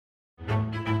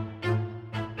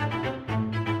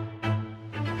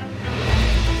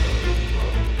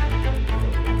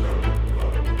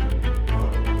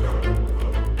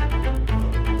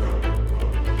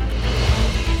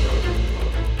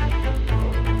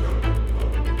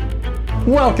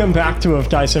Welcome back to Of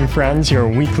Dice and Friends, your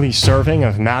weekly serving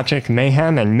of magic,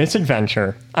 mayhem, and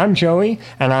misadventure. I'm Joey,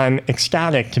 and I'm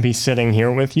ecstatic to be sitting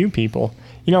here with you people.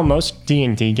 You know, most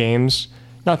D&D games,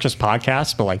 not just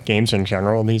podcasts, but like games in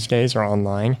general these days are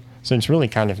online. So it's really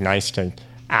kind of nice to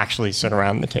actually sit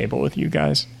around the table with you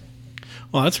guys.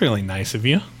 Well, that's really nice of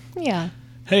you. Yeah.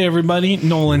 Hey, everybody.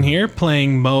 Nolan here,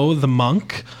 playing Mo the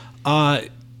Monk. I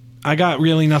got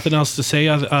really nothing else to say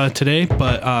today,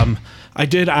 but I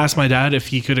did ask my dad if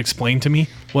he could explain to me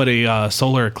what a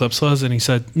solar eclipse was, and he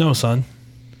said, "No, son."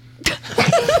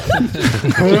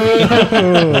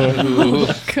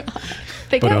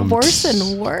 They get worse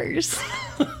and worse.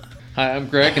 Hi, I'm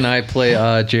Greg, and I play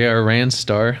J.R.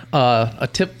 Randstar. A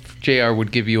tip J.R.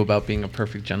 would give you about being a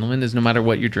perfect gentleman is no matter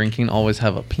what you're drinking, always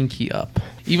have a pinky up.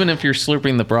 Even if you're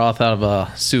slurping the broth out of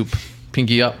a soup,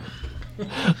 pinky up.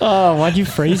 Oh, why'd you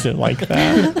phrase it like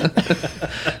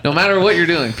that? No matter what you're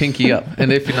doing, pinky up.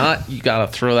 And if you're not, you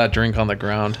gotta throw that drink on the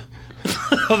ground.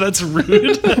 Oh, that's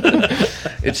rude.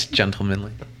 It's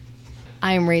gentlemanly.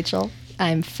 I'm Rachel.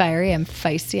 I'm fiery. I'm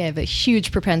feisty. I have a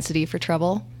huge propensity for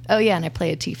trouble. Oh, yeah, and I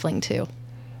play a tiefling, too.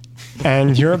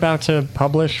 And you're about to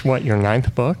publish, what, your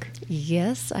 9th book?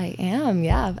 Yes, I am.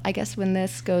 Yeah. I guess when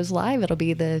this goes live, it'll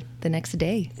be the next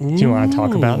day. Do you want to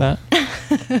talk about that?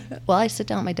 Well, I sit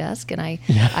down at my desk and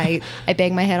I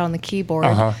bang my head on the keyboard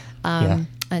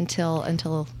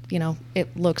until you know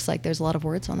it looks like there's a lot of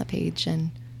words on the page.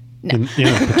 And no. In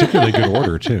particularly good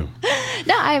order, too.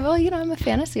 No, I'm a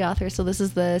fantasy author, so this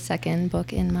is the second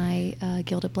book in my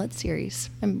Gilded Blood series.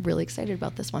 I'm really excited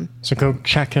about this one. So go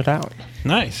check it out.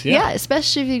 Nice, Yeah,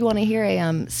 especially if you want to hear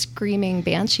a screaming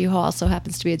banshee who also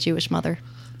happens to be a Jewish mother.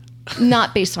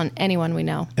 Not based on anyone we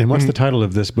know. And what's the title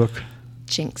of this book?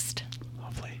 Jinxed.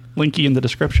 Lovely. Linky in the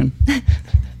description.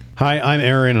 Hi, I'm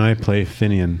Aaron, and I play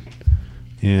Finian.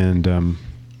 And,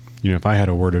 if I had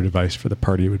a word of advice for the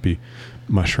party, it would be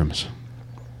mushrooms.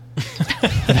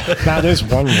 That is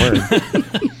one word.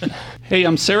 Hey,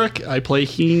 I'm Sarek. I play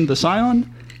Heen the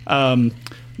Scion.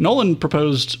 Nolan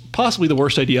proposed possibly the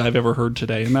worst idea I've ever heard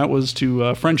today, and that was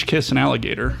to French kiss an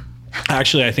alligator.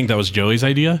 Actually, I think that was Joey's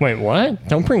idea. Wait, what?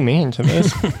 Don't bring me into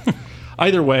this.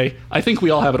 Either way, I think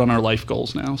we all have it on our life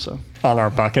goals now. So On our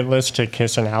bucket list to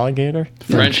kiss an alligator?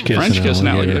 French kiss an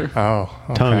alligator. Oh,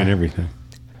 okay. Tongue and everything.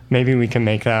 Maybe we can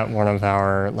make that one of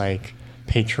our,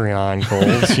 Patreon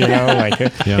goals,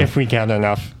 if we get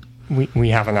enough, we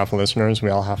have enough listeners, we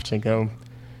all have to go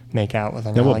make out with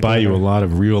an That will alligator. buy you a lot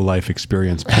of real-life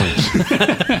experience points.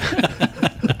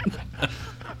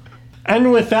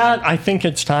 And with that, I think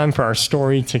it's time for our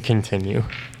story to continue.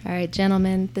 All right,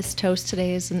 gentlemen, this toast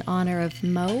today is in honor of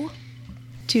Mo.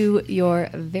 To your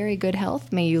very good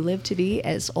health, may you live to be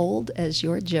as old as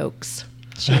your jokes.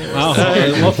 Cheers. Oh,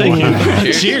 well, thank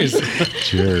you. Cheers.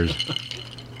 Cheers.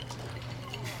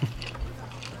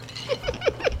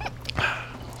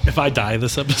 If I die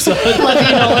this episode. Love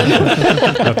you, Nolan.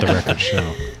 Let the record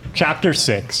show. Chapter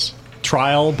 6,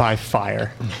 Trial by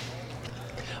Fire.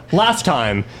 Last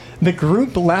time, the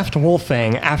group left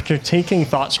Wolfang after taking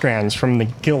thought strands from the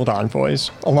guild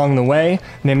envoys. Along the way,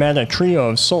 they met a trio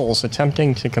of souls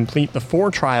attempting to complete the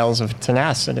 4 trials of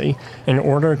tenacity in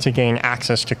order to gain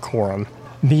access to Quorum.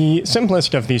 The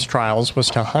simplest of these trials was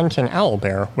to hunt an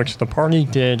owlbear, which the party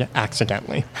did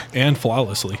accidentally. And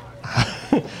flawlessly.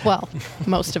 Well,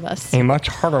 most of us. A much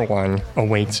harder one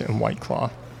awaits in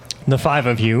Whiteclaw. The 5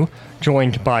 of you,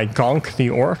 joined by Gonk the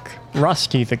Orc,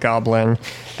 Rusty the Goblin,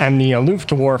 and the aloof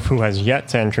dwarf who has yet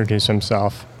to introduce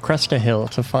himself, crest a hill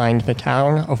to find the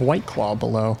town of Whiteclaw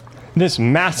below. This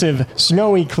massive,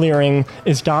 snowy clearing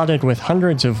is dotted with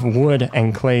hundreds of wood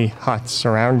and clay huts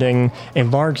surrounding a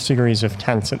large series of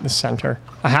tents at the center.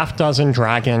 A half-dozen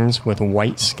dragons with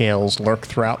white scales lurk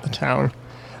throughout the town,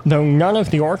 though none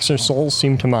of the orcs or souls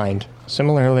seem to mind.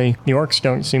 Similarly, the orcs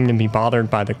don't seem to be bothered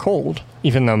by the cold,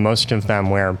 even though most of them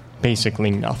wear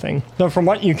basically nothing. Though from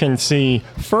what you can see,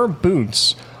 fur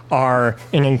boots are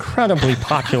an incredibly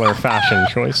popular fashion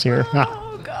choice here.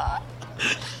 Oh, God.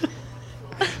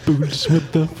 Boots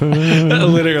with the fur. That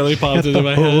literally popped into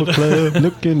my Whole head. club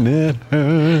looking at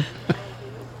her.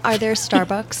 Are there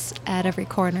Starbucks at every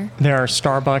corner? There are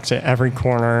Starbucks at every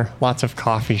corner, lots of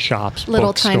coffee shops,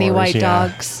 Little tiny bookstores, white yeah.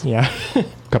 dogs. Yeah. A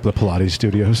couple of Pilates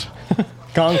studios.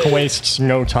 Gonk wastes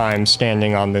no time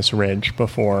standing on this ridge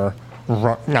before,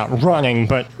 not running,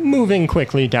 but moving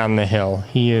quickly down the hill.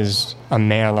 He is a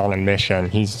man on a mission.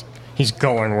 He's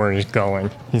going where he's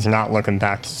going. He's not looking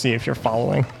back to see if you're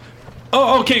following.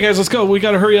 Oh, okay, guys, let's go. We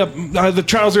gotta hurry up. The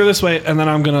trials are this way, and then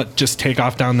I'm gonna just take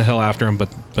off down the hill after him,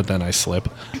 but then I slip.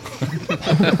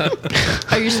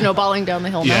 Are you snowballing down the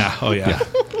hill now? Yeah, oh yeah.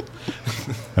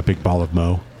 A big ball of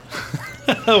Mo.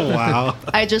 Wow.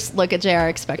 I just look at JR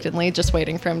expectantly, just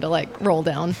waiting for him to like roll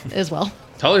down as well.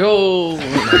 Tally ho!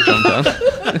 Jump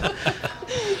down.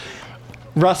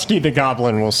 Rusty the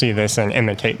Goblin will see this and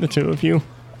imitate the two of you.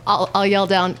 I'll yell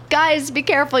down, guys, be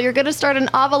careful, you're going to start an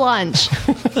avalanche.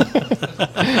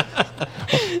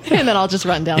 And then I'll just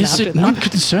run down Is after it them. not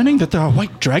concerning that there are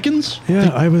white dragons? Yeah,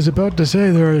 I was about to say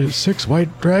there are 6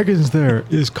 white dragons there.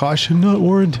 Is caution not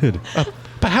warranted?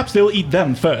 Perhaps they'll eat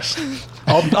them first.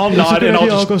 I'll It's a nod good and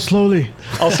idea, I'll I'll go slowly.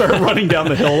 start running down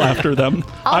the hill after them.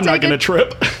 I'm not take going to it.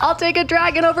 trip. I'll take a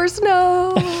dragon over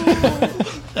snow.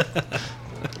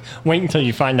 Wait until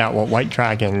you find out what white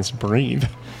dragons breathe.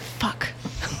 Fuck.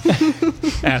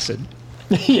 Acid.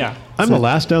 Yeah. I'm the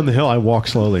last down the hill. I walk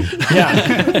slowly.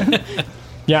 Yeah.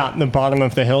 Yeah, at the bottom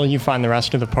of the hill, you find the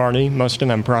rest of the party, most of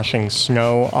them brushing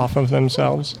snow off of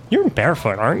themselves. You're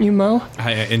barefoot, aren't you, Mo?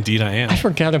 Indeed, I am. I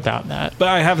forget about that. But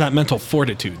I have that mental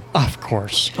fortitude. Of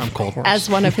course. I'm cold. As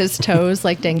one of his toes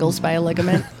like dangles by a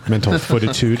ligament. Mental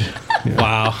footitude. Yeah.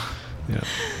 Wow. Yeah.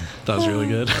 That was really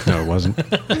good. No, it wasn't.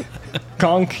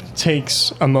 Gonk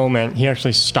takes a moment. He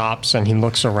actually stops and he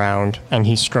looks around and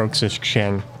he strokes his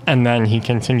chin. And then he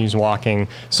continues walking,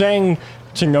 saying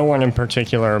to no one in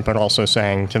particular, but also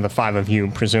saying to the 5 of you,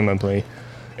 presumably,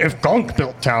 if Gonk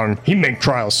built town, he make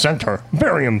Trial center.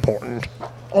 Very important.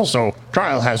 Also,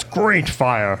 Trial has great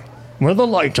fire. We're the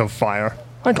light of fire.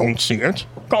 I don't see it.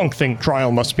 Gonk think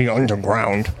Trial must be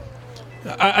underground.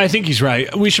 I think he's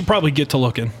right. We should probably get to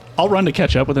looking. I'll run to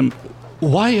catch up with him.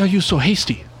 Why are you so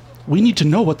hasty? We need to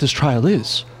know what this trial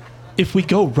is. If we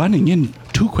go running in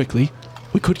too quickly,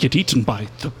 we could get eaten by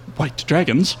the white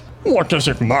dragons. What does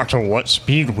it matter what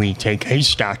speed we take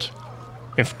haste at?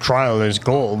 If Trial is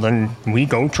goal, then we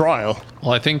go Trial.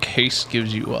 Well, I think haste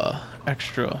gives you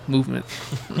extra movement.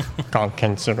 Gonk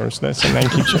considers this and then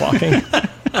keeps walking.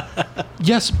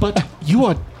 Yes, but you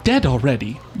are dead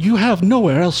already. You have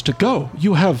nowhere else to go.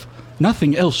 You have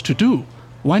nothing else to do.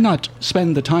 Why not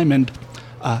spend the time and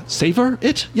savor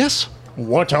it? Yes?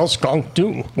 What else Gonk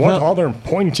do? What Well- other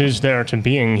point is there to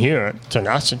being here at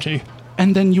Tenacity?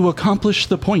 And then you accomplish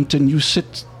the point and you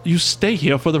stay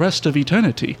here for the rest of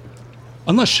eternity.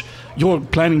 Unless you're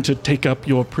planning to take up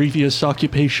your previous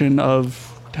occupation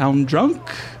of town drunk?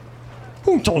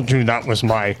 Who told you that was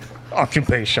my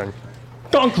occupation?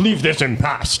 Gonk, leave this in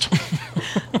past.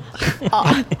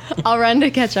 I'll run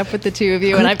to catch up with the two of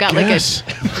you, and I've got like Yes.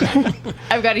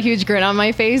 I've got a huge grin on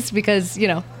my face because, you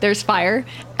know, there's fire.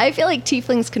 I feel like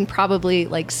tieflings can probably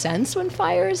like sense when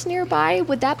fire is nearby.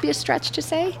 Would that be a stretch to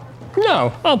say?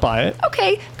 No, I'll buy it.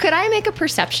 Okay, could I make a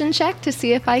perception check to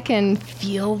see if I can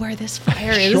feel where this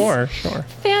fire is? Sure.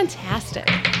 Fantastic.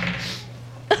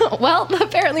 Well,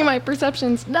 apparently my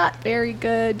perception's not very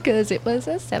good because it was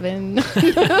a 7.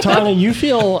 Tana, you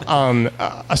feel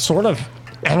a sort of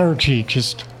energy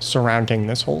just surrounding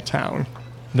this whole town.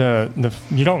 The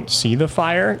you don't see the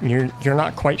fire. You're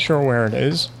not quite sure where it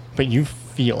is, but you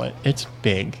feel it. It's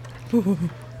big.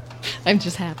 I'm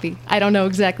just happy. I don't know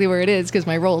exactly where it is because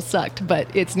my roll sucked,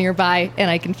 but it's nearby and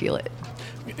I can feel it.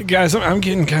 Guys, I'm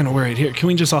getting kind of worried here. Can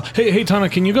we just all... Hey, Tana,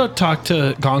 can you go talk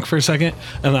to Gonk for a second?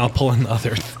 And then I'll pull in the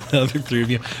other 3 of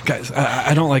you. Guys,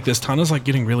 I don't like this. Tana's like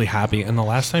getting really happy. And the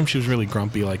last time she was really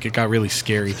grumpy, like it got really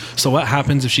scary. So what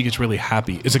happens if she gets really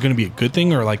happy? Is it going to be a good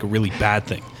thing or like a really bad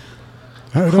thing?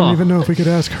 I don't even know if we could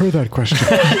ask her that question.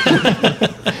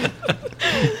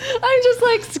 I'm just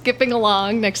like skipping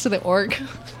along next to the orc.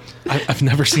 I've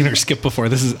never seen her skip before.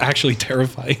 This is actually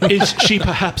terrifying. Is she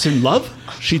perhaps in love?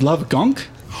 She love Gonk?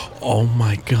 Oh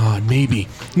my god, maybe.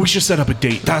 We should set up a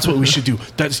date. That's what we should do.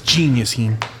 That's genius,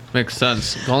 Heen. Makes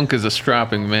sense. Gonk is a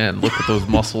strapping man. Look at those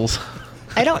muscles.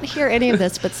 I don't hear any of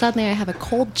this, but suddenly I have a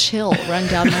cold chill run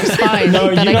down my spine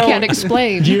No, that you I don't- can't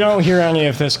explain. You don't hear any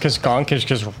of this because Gonk is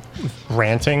just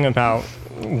ranting about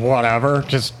whatever.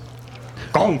 Just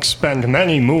Gonk spend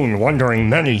many moon wondering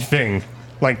many thing.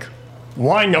 Like,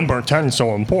 why number 10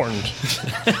 so important?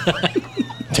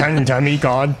 10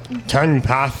 demigod, 10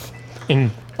 path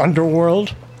in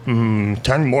underworld, 10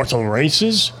 mortal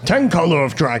races, 10 color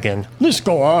of dragon. List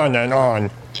go on and on.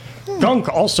 Gonk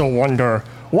also wonder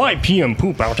why pee and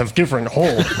poop out of different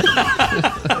hole.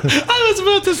 I was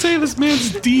about to say this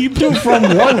man's deep. Do from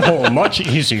one hole much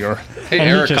easier. Hey, And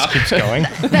Eric, he just keeps going.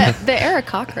 The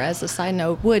Aarakocra, as a side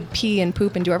note, would pee and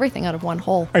poop and do everything out of one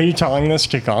hole. Are you telling this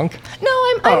to Gonk? No,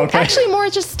 I'm Oh, okay. actually more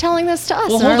just telling this to us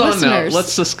Well, and our hold on listeners. now.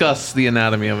 Let's discuss the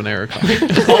anatomy of an Erica.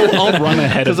 I'll run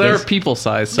ahead of Because they're this. people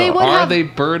sized. They So would are have- they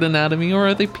bird anatomy or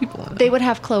are they people anatomy? They would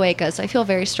have cloacas. I feel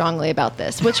very strongly about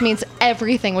this, which means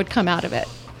everything would come out of it.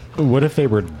 What if they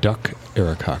were duck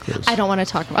Aarakocras. I don't want to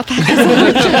talk about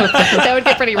that. That would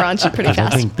get pretty raunchy pretty I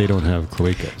fast. think they don't have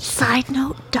cloacas. Side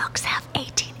note, ducks have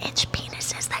 18-inch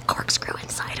penises that corkscrew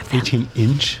inside of them.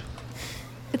 18-inch?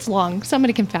 It's long.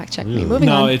 Somebody can fact check me. Moving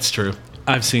No, on. it's true.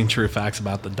 I've seen true facts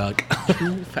about the duck.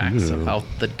 Facts Ew. about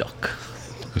the duck.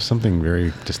 There's something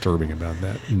very disturbing about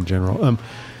that in general.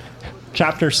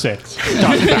 Chapter 6.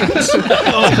 Duck facts.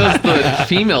 Because the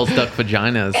female's duck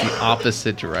vagina is the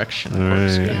opposite direction. All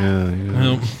right, yeah.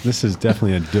 Well. This is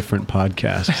definitely a different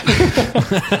podcast.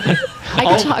 I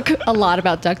could talk a lot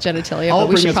about duck genitalia, I'll but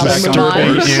we bring should us probably back move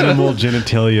on on. track. Animal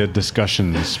genitalia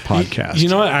discussions podcast. You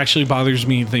know what actually bothers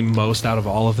me the most out of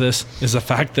all of this is the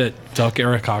fact that duck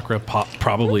Aarakocra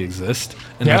probably exist,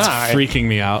 and Yeah, that's freaking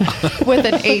me out. With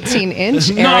an 18-inch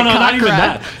No, not even Aarakocra.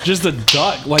 that. Just a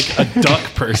duck, like a duck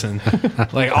person.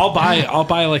 Like I'll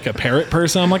buy like a parrot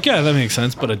person. I'm like, yeah, that makes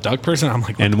sense. But a duck person, I'm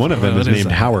like, And one of them what is named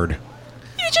that? Howard.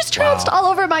 You just trounced all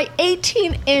over my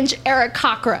 18-inch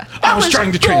Aarakocra. I was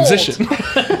trying to gold. transition.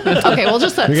 Okay, we'll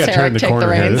just let We gotta Sarah turn the take the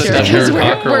corner here. reins This here. is because a we're,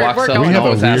 Aarakocra we're, walks we're up. We going have a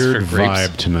always ask weird for grapes.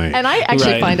 vibe tonight. And I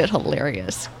actually Right. find it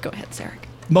hilarious. Go ahead, Sarah.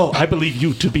 Mo, I believe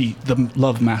you to be the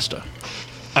love master.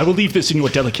 I will leave this in your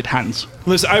delicate hands.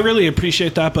 Listen, I really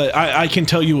appreciate that, but I can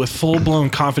tell you with full-blown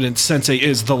confidence Sensei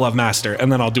is the love master,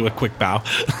 and then I'll do a quick bow.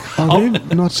 Are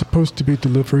they not supposed to be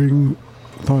delivering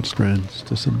thought strands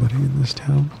to somebody in this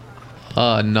town?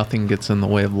 Nothing gets in the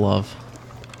way of love.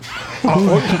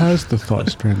 Who has the thought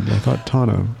strand? I thought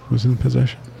Tana was in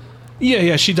possession.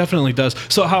 Yeah, she definitely does.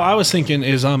 So how I was thinking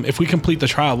is if we complete the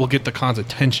trial, we'll get the Khan's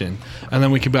attention, and then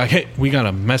we can be like, hey, we got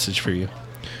a message for you.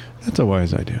 That's a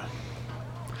wise idea.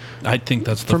 I think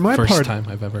that's the For my first part- time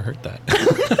I've ever heard that.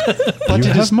 But You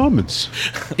it have is, moments.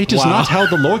 it is Wow. not how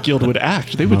the Law Guild would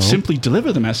act. They would No. simply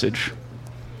deliver the message.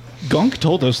 Gonk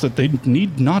told us that they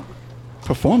need not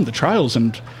perform the trials,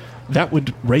 and that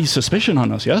would raise suspicion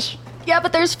on us, yes? Yeah,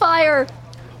 but there's fire.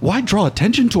 Why draw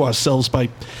attention to ourselves by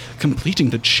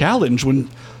completing the challenge when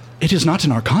it is not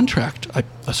in our contract, I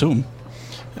assume?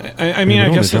 I mean, it I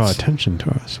would guess only draw that's... attention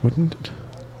to us, wouldn't it?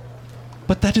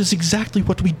 But that is exactly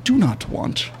what we do not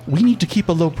want. We need to keep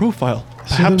a low profile.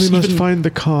 So then Perhaps we must even find the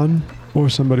Khan or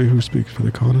somebody who speaks for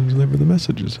the Khan and deliver the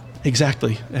messages.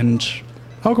 exactly. And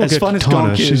I'll go As get fun as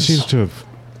Tana. Gonk She is- seems to have.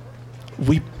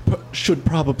 we should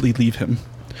probably leave him.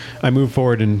 I move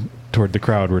forward and toward the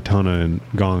crowd where Tana and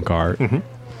Gonk are.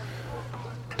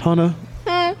 Tana.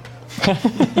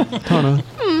 Tana.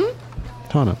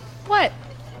 Tana. What?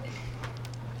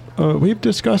 We've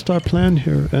discussed our plan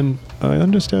here, and I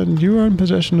understand you are in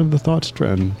possession of the thought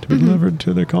strand to be delivered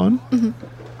to the Khan.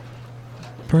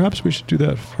 Perhaps we should do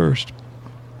that first,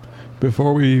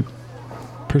 before we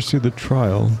pursue the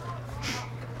trial.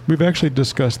 We've actually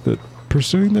discussed that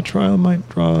pursuing the trial might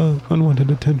draw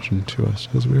unwanted attention to us,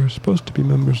 as we are supposed to be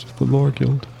members of the Lore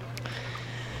Guild.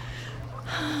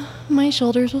 My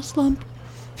shoulders will slump,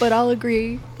 but I'll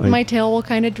agree. I- My tail will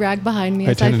kind of drag behind me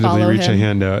I as I tentatively follow reach a him.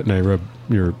 hand out and I rub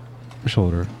your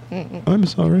shoulder. I'm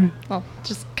sorry. I'll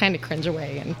just kind of cringe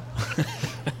away and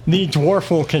The dwarf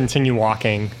will continue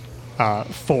walking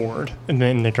forward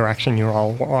in the direction you're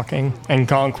all walking, and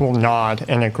Gonk will nod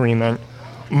in agreement.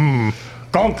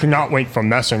 Gonk cannot wait for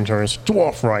messengers.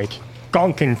 Dwarf right.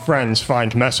 Gonk and friends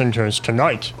find messengers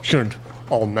tonight, should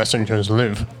all messengers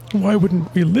live. Why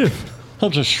wouldn't we live? He'll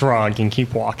just shrug and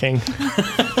keep walking.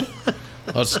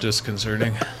 That's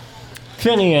disconcerting.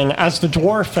 Finian, as the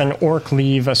dwarf and orc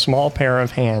leave, a small pair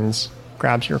of hands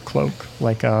grabs your cloak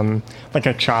like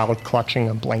a child clutching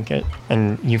a blanket,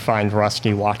 and you find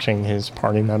Rusty watching his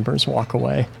party members walk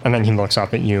away. And then he looks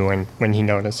up at you, and when he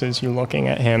notices you looking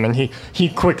at him, and he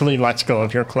quickly lets go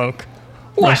of your cloak.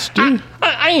 What? Rusty?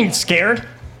 I ain't scared.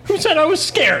 Who said I was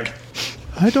scared?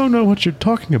 I don't know what you're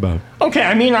talking about. Okay,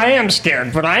 I mean, I am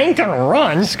scared, but I ain't gonna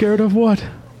run. Scared of what?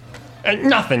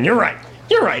 Nothing, you're right.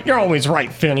 You're right. You're always right,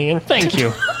 Finian. Thank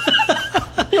you.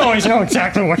 You always know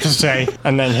exactly what to say.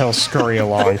 And then he'll scurry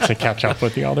along to catch up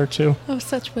with the other two. oh,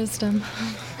 such wisdom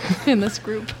in this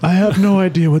group. I have no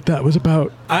idea what that was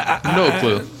about. No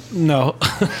clue. No.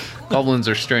 Goblins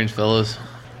are strange fellows.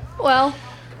 Well,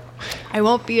 I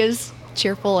won't be as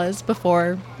cheerful as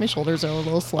before. My shoulders are a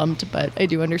little slumped, but I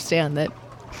do understand that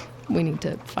we need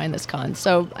to find this Khan.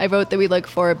 So I vote that we look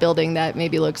for a building that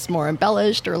maybe looks more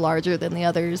embellished or larger than the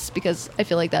others, because I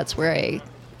feel like that's where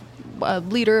a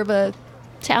leader of a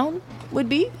town would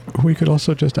be. We could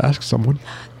also just ask someone.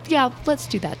 Yeah, let's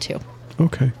do that too.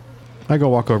 Okay. I go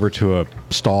walk over to a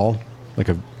stall, like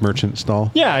a merchant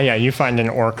stall. Yeah, you find an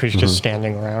orc who's just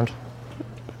standing around.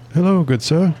 Hello, good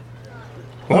sir.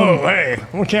 Whoa, hey,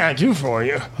 what can I do for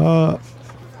you?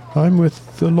 I'm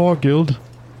with the Law Guild,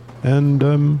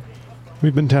 and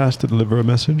we've been tasked to deliver a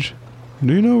message.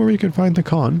 Do you know where we could find the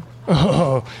Khan?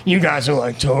 Oh, you guys are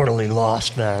like totally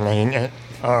lost then, ain't it?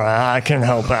 Alright, I can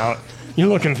help out. You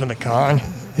looking for the Khan?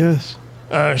 Yes.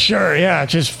 Sure, yeah,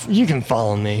 just, you can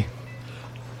follow me.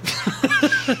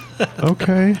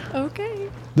 Okay. Okay.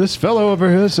 This fellow over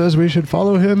here says we should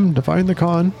follow him to find the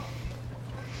Khan.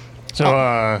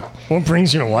 So, what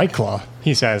brings you to White Claw?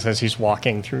 He says as he's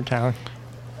walking through town.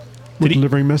 We're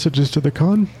delivering messages to the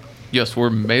Khan. Yes, we're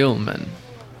mailmen.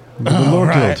 The Lord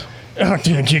right. Guild. Oh,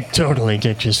 dude, you totally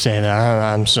did just say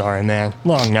that. I'm sorry, man.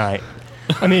 Long night.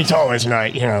 I mean, it's always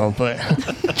night, you know, but...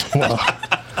 well,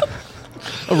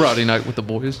 A rowdy night with the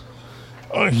boys.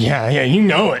 oh, yeah, you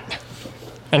know it.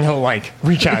 And he'll, like,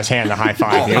 reach out his hand to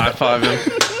high-five you. High five him.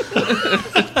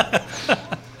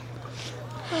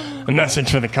 A message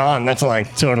for the Khan, that's,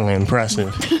 like, totally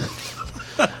impressive.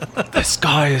 This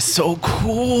guy is so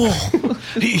cool.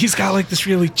 He's got like this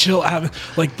really chill,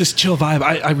 this chill vibe.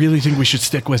 I really think we should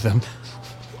stick with him.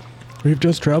 We've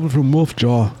just traveled from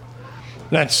Wolfjaw.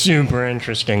 That's super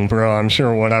interesting, bro. I'm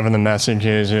sure whatever the message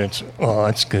is,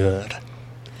 it's good.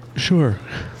 Sure.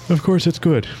 Of course it's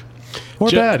good. Or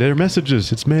bad. They're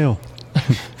messages. It's mail.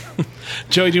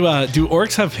 Joey, do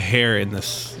orcs have hair in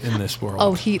this world?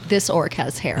 Oh, this orc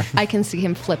has hair. I can see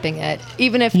him flipping it.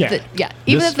 Even if Yeah.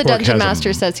 even This if the orc dungeon has a-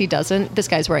 master says he doesn't, this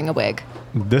guy's wearing a wig.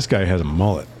 This guy has a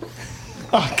mullet.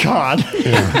 Oh, God.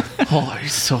 Oh,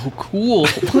 he's so cool.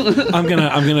 I'm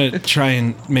gonna try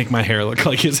and make my hair look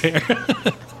like his hair.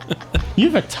 You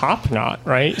have a top knot,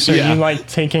 right? So Yeah. you like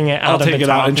taking it out I'll of take the it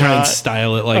top out and try and knot?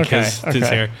 style it like Okay, his okay.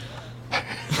 hair.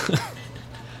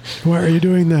 Why are you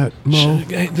doing that, Mo?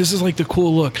 Hey, this is like the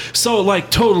cool look. So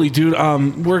like totally, dude.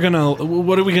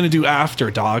 What are we gonna do after,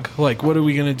 dog? Like, what are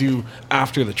we gonna do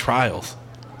after the trials?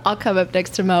 I'll come up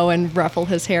next to Mo and ruffle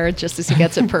his hair just as he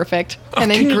gets it perfect, and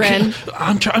then Can you- grin.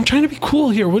 I'm trying to be cool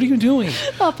here. What are you doing?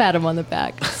 I'll pat him on the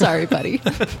back. Sorry, buddy.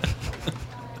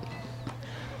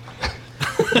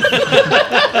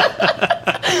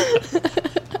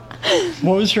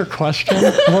 What was your question?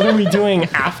 What are we doing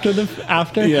after?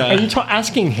 Yeah. Are you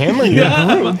asking him or your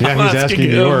group? Yeah, he's asking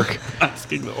the him. orc.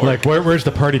 Asking the orc. Like, where's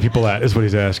the party people at, is what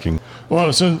he's asking.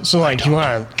 Whoa, so like, you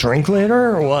want to drink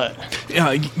later or what?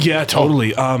 Yeah,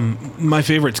 totally. My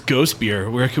favorite's ghost beer.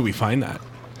 Where could we find that?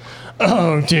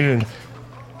 Oh, dude.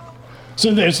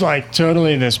 So there's like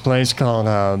totally this place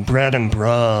called Bread and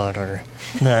Broad, or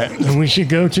that we should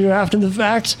go to after the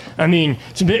fact. I mean,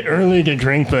 it's a bit early to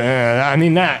drink, but I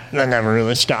mean that never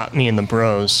really stopped me and the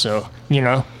bros. So you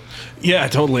know. Yeah,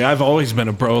 totally. I've always been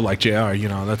a bro like JR, you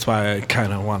know. That's why I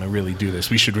kind of want to really do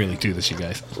this. We should really do this, you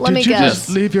guys. Let me Did you guess. just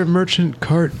leave your merchant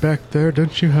cart back there?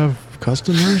 Don't you have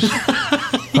customers?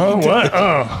 Oh what?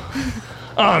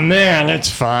 Oh man, it's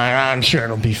fine. I'm sure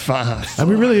it'll be fine.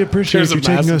 We really appreciate There's a you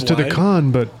taking us massive to the wine.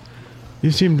 con, but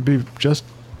you seem to be just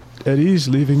at ease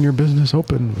leaving your business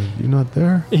open. Were you not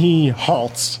there? He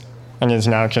halts and is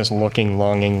now just looking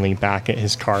longingly back at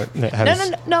his cart that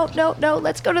has. No.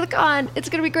 Let's go to the con. It's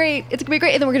gonna be great. It's gonna be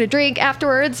great. And then we're gonna drink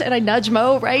afterwards. And I nudge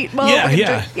Mo, right? Mo, Yeah, we're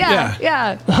gonna yeah, drink.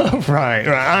 Yeah. Right.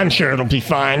 I'm sure it'll be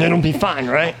fine. It'll be fine,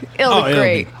 right? It'll Oh, be it'll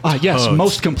great. be- Yes, Oh,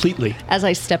 most completely. As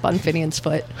I step on Finian's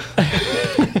foot.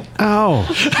 Ow!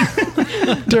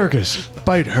 Durgus,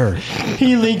 bite her.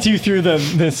 He leads you through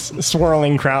this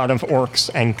swirling crowd of orcs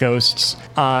and ghosts,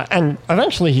 and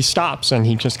eventually he stops and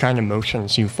he just kind of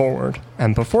motions you forward.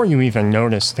 And before you even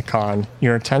notice the con,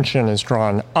 your attention is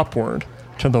drawn upward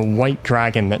to the white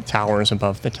dragon that towers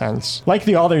above the tents. Like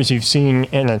the others you've seen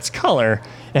in its color,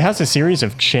 it has a series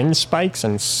of chin spikes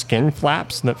and skin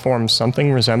flaps that form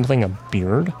something resembling a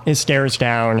beard. It stares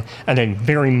down at a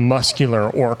very muscular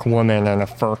orc woman in a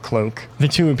fur cloak. The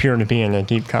two appear to be in a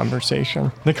deep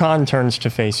conversation. The con turns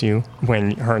to face you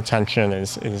when her attention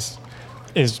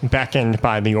is beckoned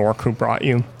by the orc who brought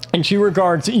you. And she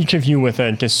regards each of you with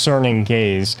a discerning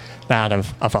gaze, that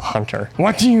of a hunter.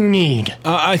 What do you need?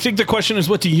 I think the question is,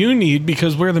 what do you need?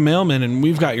 Because we're the mailmen and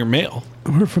we've got your mail.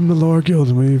 We're from the Lore Guild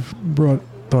and we've brought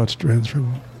thought strands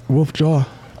from Wolfjaw.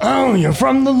 Oh, you're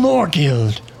from the Lore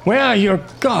Guild. Where are your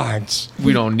guards?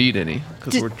 We don't need any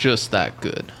because we're just that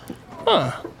good.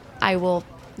 I will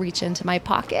reach into my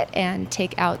pocket and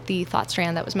take out the thought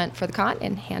strand that was meant for the con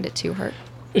and hand it to her.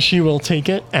 She will take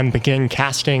it and begin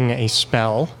casting a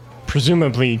spell,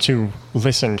 presumably to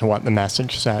listen to what the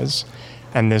message says.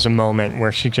 And there's a moment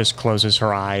where she just closes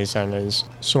her eyes and is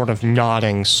sort of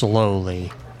nodding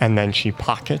slowly. And then she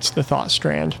pockets the thought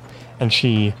strand. And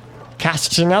she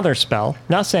casts another spell,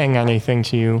 not saying anything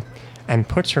to you, and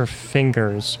puts her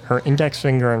fingers, her index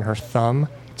finger and her thumb,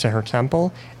 to her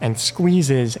temple and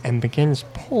squeezes and begins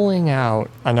pulling out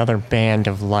another band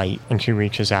of light. And she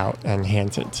reaches out and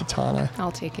hands it to Tana.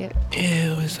 I'll take it. Ew,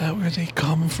 is that where they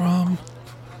come from?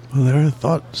 Well, there are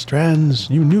thought strands.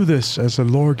 You knew this as a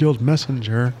Lore Guild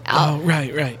messenger. Oh,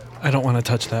 right. I don't want to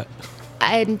touch that.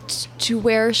 And to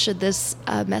where should this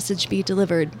message be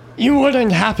delivered? You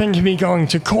wouldn't happen to be going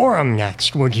to Coram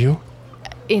next, would you?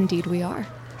 Indeed, we are.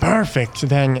 Perfect,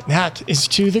 then that is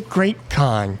to the Great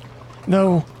Khan.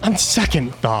 Though, on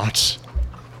second thoughts,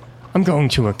 I'm going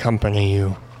to accompany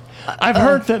you. I've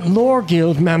heard that Lore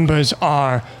Guild members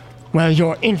are, well,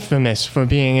 you're infamous for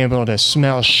being able to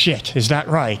smell shit. Is that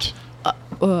right?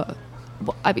 Well,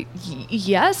 I mean,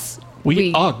 yes.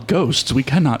 We are ghosts. We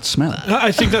cannot smell.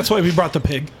 I think that's why we brought the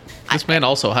pig. This man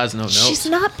also has no notes. She's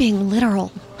not being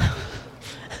literal.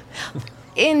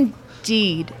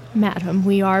 Indeed, madam,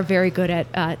 we are very good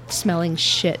at smelling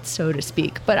shit, so to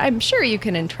speak. But I'm sure you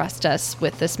can entrust us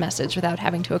with this message without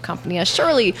having to accompany us.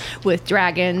 Surely, with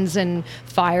dragons and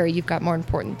fire, you've got more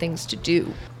important things to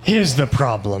do. Here's the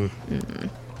problem.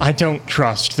 I don't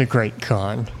trust the Great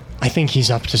Khan. I think he's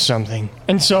up to something.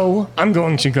 And so, I'm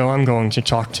going to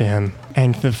talk to him.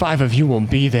 And the 5 of you will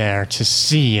be there to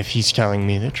see if he's telling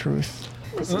me the truth.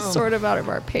 This is sort of out of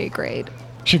our pay grade.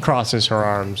 She crosses her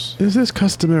arms. Is this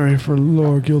customary for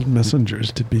Lore Guild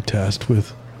messengers to be tasked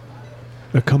with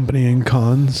accompanying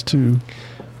cons to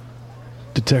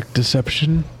detect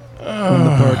deception on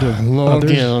the part of Lore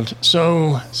others? Guild.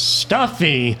 So,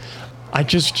 Stuffy, I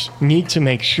just need to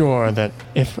make sure that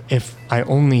if I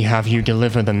only have you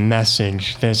deliver the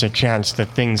message, there's a chance that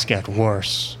things get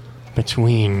worse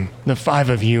between the 5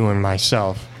 of you and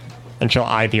myself. And she'll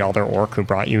eye the other orc who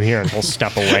brought you here, and he'll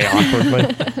step away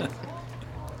awkwardly.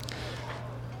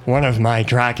 One of my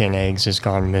dragon eggs has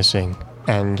gone missing,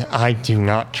 and I do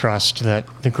not trust that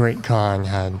the Great Khan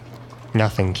had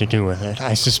nothing to do with it.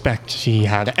 I suspect he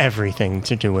had everything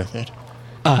to do with it.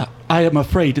 I am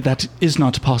afraid that is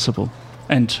not possible.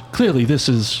 And clearly this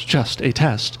is just a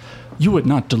test. You would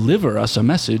not deliver us a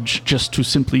message just to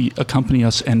simply accompany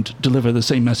us and deliver the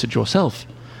same message yourself.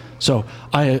 So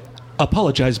I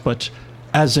apologize, but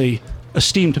as a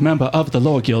esteemed member of the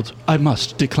Lore Guild, I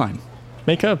must decline.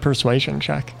 Make a persuasion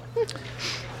check.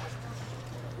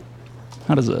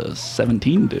 How does a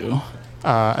 17 do?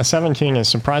 A 17 is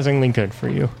surprisingly good for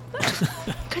you.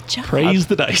 Good job. Praise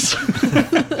the dice.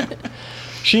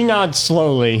 She nods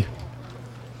slowly.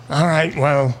 All right,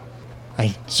 well,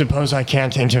 I suppose I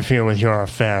can't interfere with your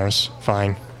affairs.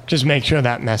 Fine. Just make sure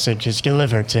that message is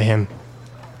delivered to him.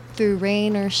 Through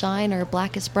rain or shine or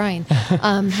black as brine,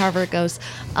 however it goes.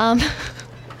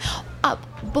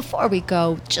 Before we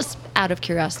go, just out of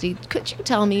curiosity, could you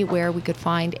tell me where we could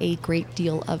find a great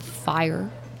deal of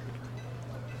fire?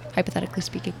 Hypothetically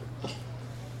speaking.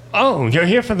 Oh, you're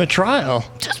here for the trial.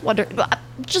 Just wondering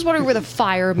where the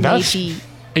fire may That's- be.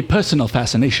 A personal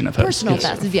fascination of hers. Personal yes.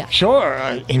 facets, yeah.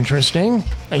 Sure, interesting.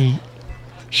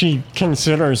 She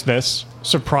considers this,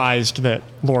 surprised that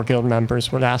Lore Guild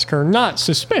members would ask her. Not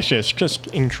suspicious, just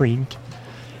intrigued.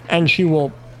 And she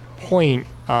will point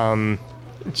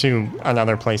to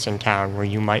another place in town where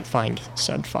you might find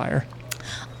said fire.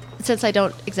 Since I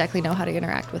don't exactly know how to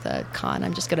interact with a con,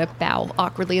 I'm just going to bow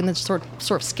awkwardly and then sort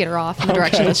of skitter off in the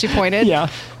direction that she pointed. Yeah.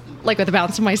 Like with the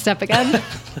bounce of my step again.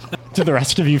 Do the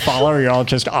rest of you follow, or you're all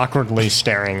just awkwardly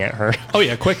staring at her? Oh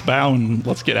yeah, quick bow and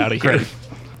let's get out of here.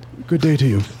 Good day to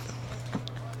you.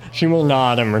 She will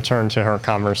nod and return to her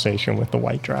conversation with the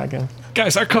white dragon.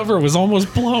 Guys, our cover was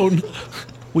almost blown.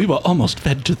 We were almost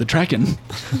fed to the dragon.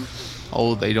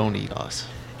 Oh, they don't eat us.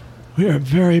 We are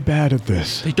very bad at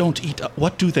this. They don't eat.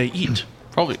 What do they eat?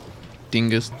 Probably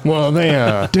dingus. Well, they,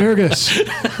 Durgus,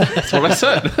 That's what I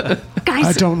said. Guys,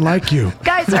 I don't like you.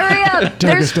 guys, hurry up!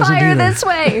 There's doesn't fire either. this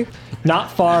way.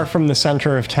 not far from the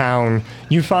center of town,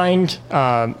 you find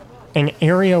an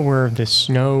area where the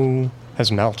snow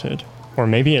has melted. Or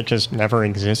maybe it just never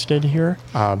existed here.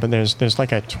 But there's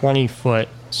like a 20-foot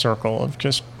circle of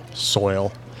just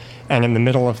soil. And in the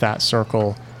middle of that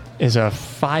circle is a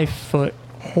 5-foot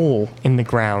hole in the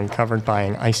ground covered by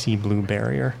an icy blue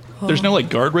barrier. There's no like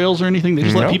guardrails or anything. They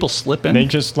just let Nope. people slip in. They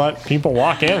just let people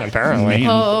walk in, apparently. Man,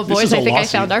 Oh, this boys, is a I think I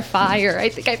lawsuit. found our fire. I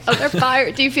think I found our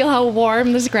fire. Do you feel how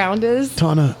warm this ground is?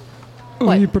 Tana, are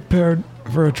What? you prepared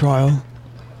for a trial?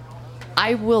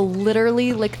 I will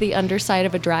literally lick the underside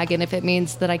of a dragon if it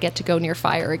means that I get to go near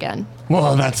fire again.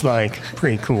 Well, that's like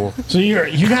pretty cool. So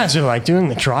you guys are like doing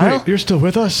the trial? Wait, you're still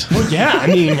with us? Well, yeah, I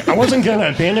mean, I wasn't gonna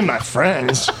abandon my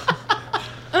friends.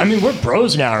 I mean, we're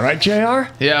bros now, right,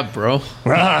 JR? Yeah, bro.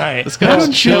 Right. This Why guy's don't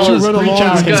you chill two as run reach along?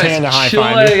 out this his guy's hand to high chill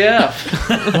five you.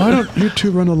 AF. Why don't you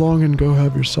two run along and go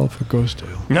have yourself a ghost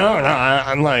ale? No,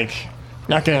 I'm like,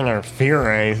 not gonna interfere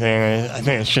or anything. I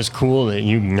think it's just cool that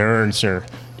you nerds are,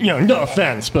 no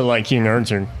offense, but like you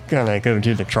nerds are gonna go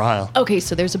do the trial. Okay,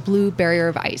 so there's a blue barrier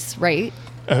of ice, right?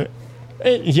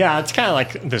 Yeah, it's kind of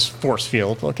like this force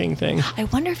field looking thing. I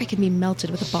wonder if it can be melted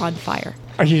with a bonfire.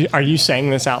 Are you saying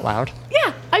this out loud?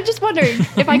 Yeah, I'm just wondering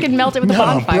if I can melt it with a No,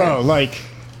 bonfire. bro, like,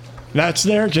 that's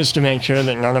there just to make sure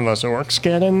that none of us orcs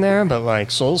get in there, but like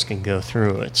souls can go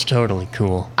through. It's totally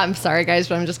cool. I'm sorry, guys,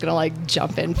 but I'm just gonna like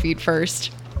jump in feet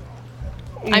first.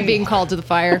 I'm being called to the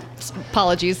fire.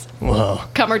 Apologies. Whoa.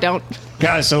 Come or don't.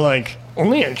 Guys, so like,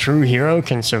 only a true hero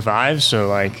can survive, so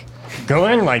like, go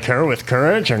in like her with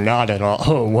courage or not at all.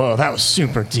 Oh, whoa, that was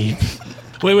super deep.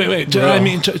 Wait. Bro. I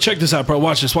mean, check this out, bro.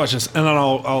 Watch this. And then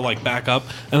I'll like back up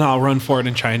and I'll run forward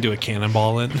and try and do a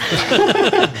cannonball in.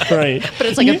 Right. But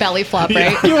it's like a belly flop,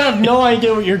 right? You have no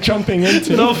idea what you're jumping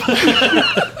into. Nope.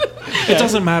 It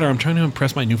doesn't matter. I'm trying to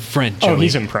impress my new friend, Joey. Oh,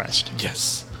 he's impressed.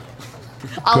 Yes.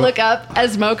 I'll look up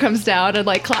as Mo comes down and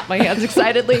like clap my hands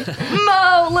excitedly.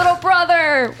 Mo, little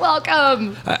brother,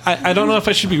 welcome. I don't know if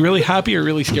I should be really happy or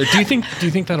really scared. Do you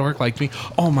think that'll work like me?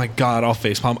 Oh my god, I'll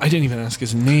facepalm. I didn't even ask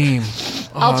his name.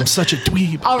 I'll I'm ju- such a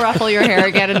dweeb. I'll ruffle your hair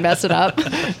again and mess it up.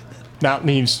 That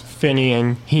leaves Finny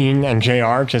and Heen and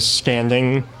JR just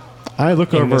standing. I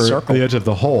look In the over circle. the edge of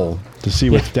the hole to see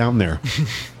what's down there.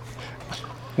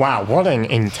 Wow, what an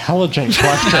intelligent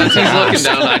question He's to looking ask.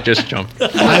 down. I just jumped.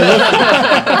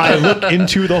 I look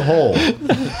into the hole.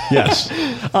 Yes.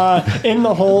 In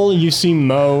the hole, you see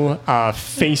Mo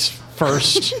face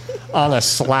first on a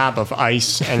slab of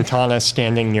ice and Tana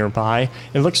standing nearby.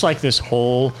 It looks like this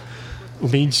hole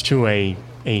leads to a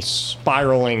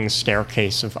spiraling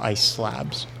staircase of ice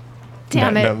slabs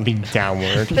Damn that it. lead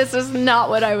downward. This is not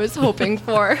what I was hoping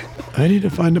for. I need to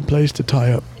find a place to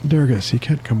tie up Durgus. He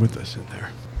can't come with us in there.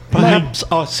 Perhaps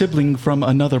our sibling from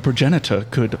another progenitor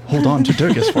could hold on to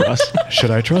Durgus for us. Should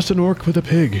I trust an orc with a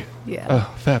pig? Yeah.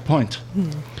 Fair point.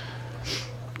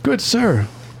 Good sir.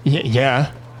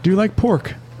 Yeah. Do you like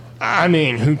pork? I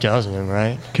mean, who doesn't,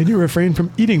 right? Can you refrain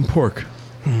from eating pork?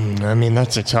 I mean,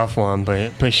 that's a tough one,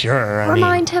 but sure. I mean,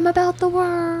 Remind him about the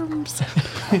worms.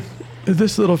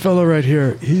 This little fellow right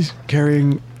here, he's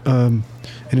carrying an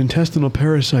intestinal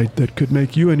parasite that could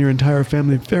make you and your entire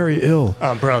family very ill.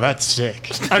 bro, that's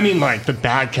sick. I mean, like the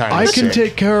bad kind. I of can sick.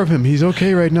 take care of him. He's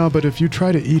okay right now, but if you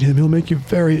try to eat him, he'll make you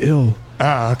very ill.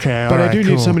 Ah, okay. But all I right, do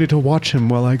cool. need somebody to watch him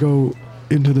while I go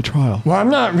into the trial. Well, I'm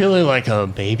not really like a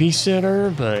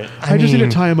babysitter, but I just need to mean,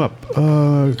 tie him up.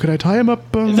 Could I tie him up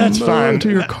That's fine. to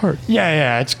your cart?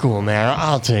 Yeah, it's cool, man.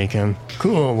 I'll take him.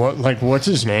 Cool. What's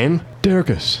his name?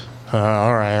 Durgus.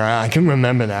 All right, I can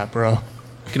remember that, bro.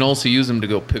 You can also use him to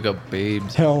go pick up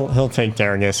babes. He'll take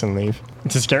Dargus and leave.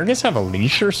 Does Dargus have a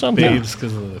leash or something? Babes,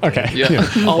 because of the Okay. Yeah.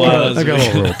 I got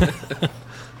a little rope.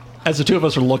 As the two of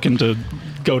us are looking to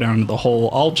go down into the hole,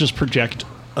 I'll just project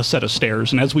a set of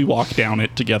stairs, and as we walk down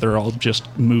it together, I'll just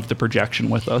move the projection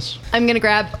with us. I'm going to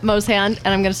grab Mo's hand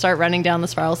and I'm going to start running down the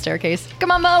spiral staircase.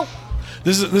 Come on, Mo.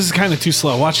 This is kind of too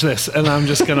slow. Watch this, and I'm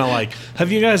just gonna like.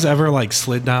 Have you guys ever like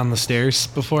slid down the stairs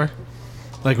before?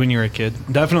 Like when you were a kid?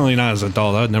 Definitely not as an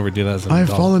adult. I would never do that as an I've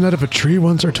adult. fallen out of a tree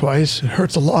once or twice. It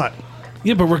hurts a lot.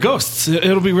 Yeah, but we're ghosts.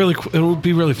 It'll be really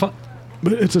fun.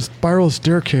 But it's a spiral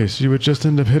staircase. You would just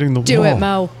end up hitting the Do wall. it,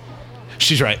 Mo.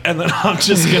 She's right. And then I'm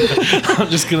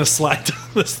just gonna slide down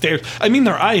the stairs. I mean,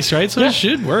 they're ice, right? So Yeah. it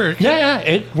should work. Yeah,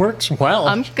 it works well.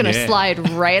 I'm going to Yeah. slide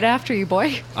right after you,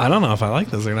 boy. I don't know if I like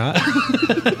this or not.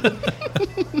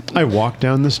 I walk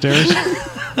down the stairs.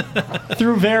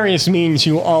 Through various means,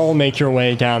 you all make your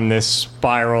way down this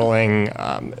spiraling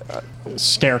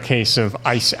staircase of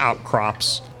ice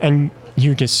outcrops, and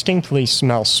you distinctly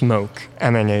smell smoke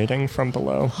emanating from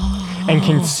below, and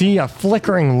can see a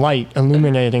flickering light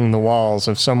illuminating the walls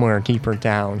of somewhere deeper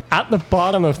down. At the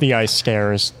bottom of the ice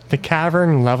stairs, the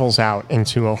cavern levels out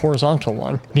into a horizontal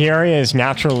one. The area is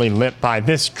naturally lit by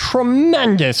this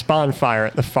tremendous bonfire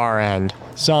at the far end,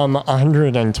 some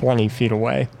 120 feet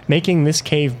away, making this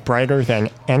cave brighter than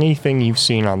anything you've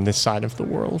seen on this side of the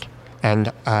world,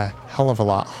 and a hell of a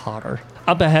lot hotter.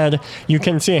 Up ahead, you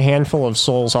can see a handful of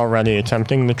souls already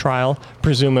attempting the trial,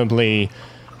 presumably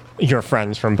your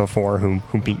friends from before who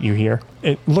beat you here.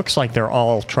 It looks like they're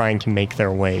all trying to make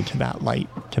their way to that light,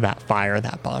 to that fire,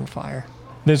 that bonfire.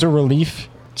 There's a relief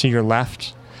to your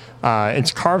left.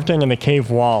 It's carved into the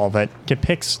cave wall that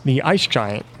depicts the ice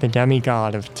giant, the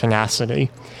demigod of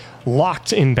tenacity,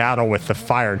 locked in battle with the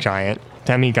fire giant,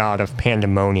 demigod of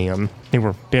pandemonium. They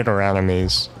were bitter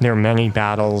enemies. Their many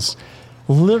battles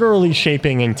literally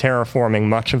shaping and terraforming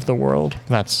much of the world.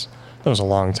 That was a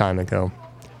long time ago.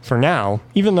 For now,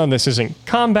 even though this isn't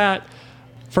combat,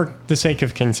 for the sake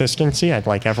of consistency, I'd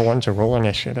like everyone to roll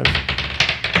initiative.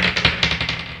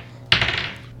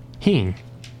 Heen.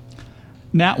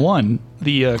 Nat 1.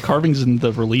 The carvings in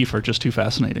the relief are just too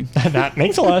fascinating. That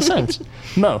makes a lot of sense.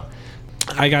 Mo.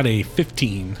 I got a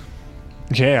 15.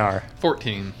 JR.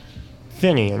 14.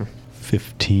 Finian.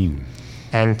 15.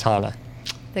 And Tana.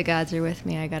 The gods are with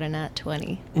me. I got a nat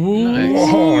 20.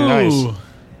 Nice. Oh, nice.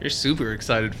 You're super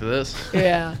excited for this.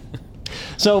 Yeah.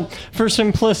 So, for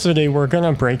simplicity, we're going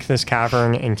to break this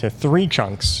cavern into 3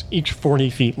 chunks, each 40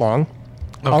 feet long.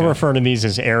 I'll Okay. refer to these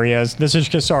as areas. This is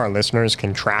just so our listeners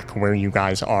can track where you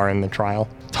guys are in the trial.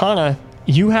 Tana,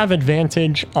 you have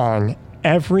advantage on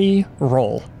every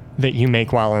roll that you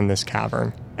make while in this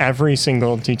cavern. Every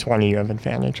single D20 you have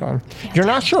advantage on. You're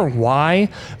not sure why,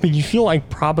 but you feel like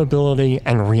probability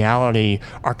and reality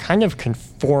are kind of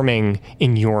conforming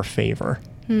in your favor.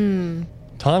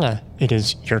 Tana, it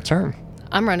is your turn.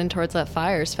 I'm running towards that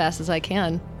fire as fast as I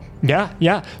can.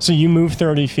 Yeah. So you move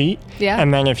 30 feet. Yeah.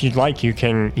 And then if you'd like, you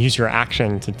can use your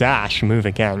action to dash, move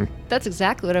again. That's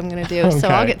exactly what I'm going to do. So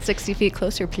I'll Okay. get 60 feet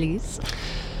closer, please.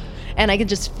 And I can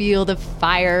just feel the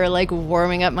fire like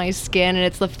warming up my skin. And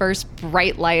it's the first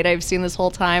bright light I've seen this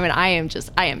whole time. And I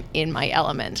am in my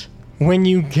element. When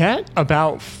you get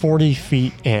about 40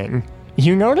 feet in,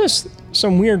 you notice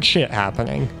some weird shit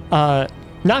happening.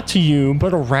 Not to you,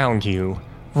 but around you.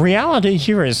 Reality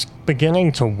here is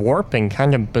beginning to warp in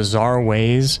kind of bizarre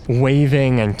ways,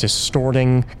 waving and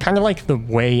distorting, kind of like the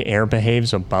way air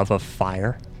behaves above a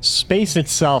fire. Space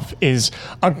itself is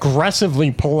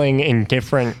aggressively pulling in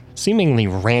different, seemingly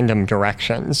random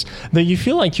directions, though you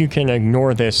feel like you can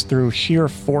ignore this through sheer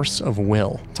force of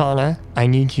will. Tana, I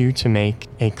need you to make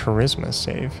a charisma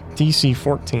save. DC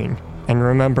 14. And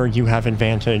remember, you have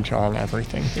advantage on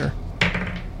everything here.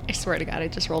 I swear to God, I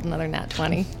just rolled another nat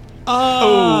 20.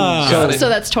 Got it. So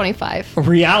that's 25.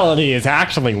 Reality is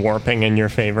actually warping in your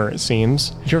favor, it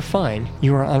seems. You're fine.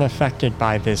 You are unaffected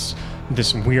by this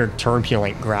weird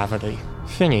turbulent gravity.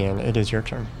 Finian, it is your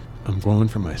turn. I'm going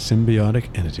for my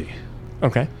symbiotic entity.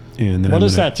 Okay. And then What I'm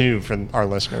does gonna- that do for our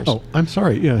listeners? Oh, I'm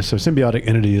sorry. Yeah, so symbiotic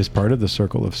entity is part of the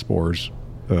Circle of Spores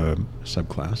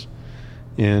subclass,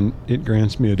 and it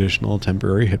grants me additional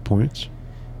temporary hit points,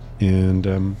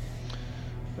 and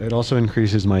it also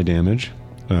increases my damage,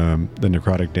 the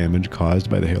necrotic damage caused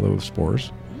by the halo of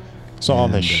spores. So all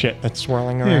the and, shit that's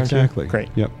swirling around Yeah, exactly. you? Great.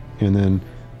 Yep. And then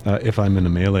if I'm in a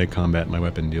melee combat, my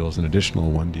weapon deals an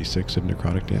additional 1d6 of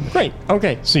necrotic damage. Great.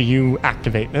 Okay, so you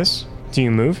activate this. Do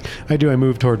you move? I do. I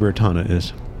move toward where Tana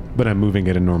is, but I'm moving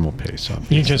at a normal pace.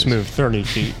 Obviously. You just move 30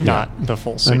 feet, not the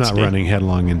full 60. I'm not running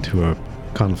headlong into a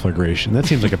conflagration. That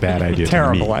seems like a bad idea. to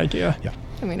Terrible me. idea. Yeah.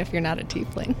 I mean, if you're not a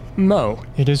tiefling. Mo,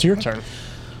 it is your turn.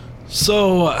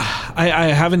 So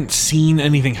I haven't seen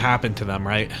anything happen to them,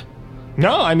 right?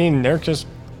 No, I mean, they're just...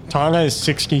 Tana is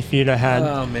 60 feet ahead.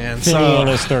 Oh, man. Finian So-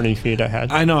 is 30 feet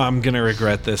ahead. I know I'm going to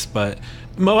regret this, but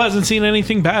Mo hasn't seen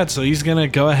anything bad, so he's going to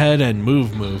go ahead and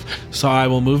move. So I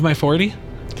will move my 40.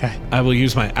 Okay. I will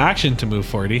use my action to move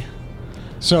 40.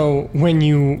 So when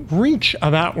you reach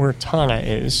about where Tana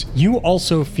is, you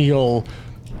also feel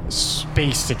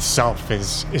space itself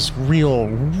is real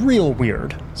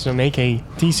weird. So make a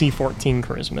DC 14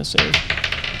 charisma save.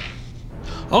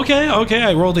 Okay,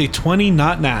 I rolled a 20,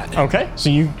 not nat. Okay, so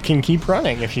you can keep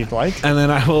running if you'd like. And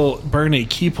then I will burn a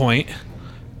key point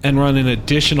and run an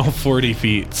additional 40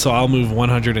 feet. So I'll move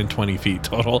 120 feet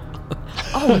total.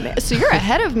 Oh, man. So you're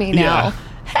ahead of me now.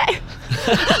 Yeah. Hey.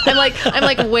 I'm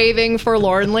like waving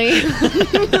forlornly.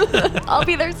 I'll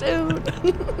be there soon.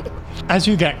 As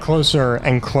you get closer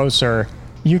and closer,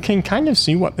 you can kind of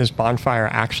see what this bonfire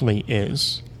actually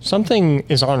is. Something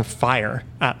is on fire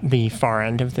at the far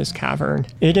end of this cavern.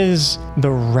 It is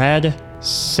the red,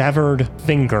 severed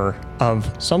finger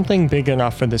of something big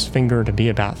enough for this finger to be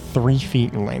about 3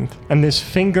 feet in length. And this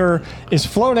finger is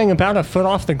floating about a foot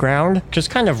off the ground,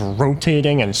 just kind of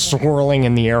rotating and swirling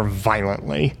in the air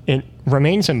violently. It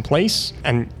remains in place,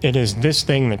 and it is this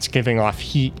thing that's giving off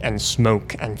heat and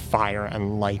smoke and fire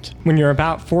and light. When you're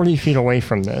about 40 feet away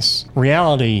from this,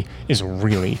 reality is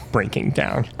really breaking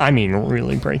down. I mean,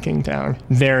 really breaking down.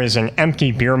 There is an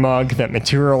empty beer mug that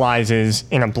materializes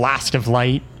in a blast of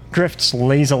light, drifts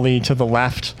lazily to the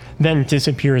left, then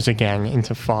disappears again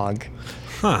into fog.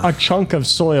 A chunk of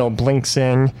soil blinks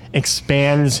in,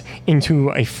 expands into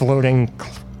a floating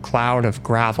cloud of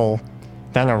gravel,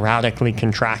 then erratically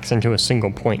contracts into a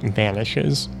single point and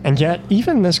vanishes. And yet,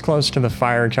 even this close to the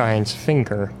fire giant's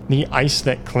finger, the ice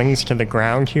that clings to the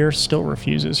ground here still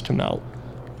refuses to melt.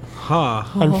 Huh.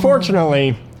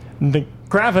 Unfortunately, the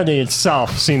gravity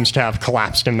itself seems to have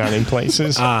collapsed in many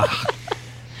places.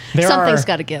 There Something's are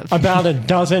gotta give. about a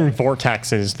dozen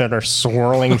vortexes that are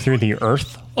swirling through the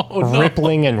earth,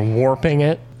 rippling and warping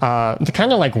it. They're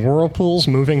kind of like whirlpools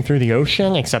moving through the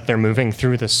ocean, except they're moving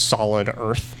through the solid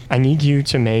earth. I need you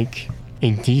to make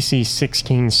a DC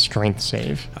 16 strength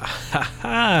save.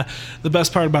 The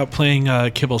best part about playing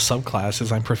Kibble subclass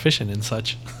is I'm proficient in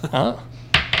such. Oh.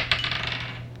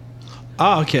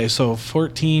 Okay, so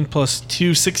 14 plus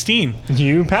 2, 16.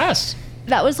 You pass.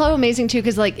 That was so amazing too,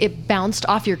 because like it bounced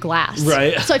off your glass.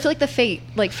 Right. So I feel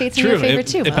like fate's in your favor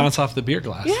too. It Mo. bounced off the beer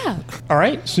glass. Yeah. All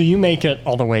right, so you make it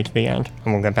all the way to the end,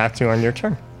 and we'll get back to you on your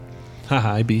turn.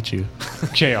 Haha, I beat you.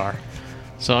 JR.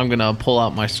 So I'm gonna pull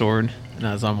out my sword, and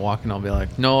as I'm walking, I'll be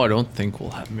like, "No, I don't think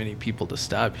we'll have many people to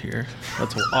stab here."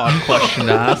 That's an odd question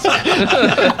to ask.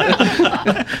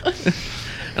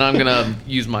 And I'm gonna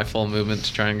use my full movement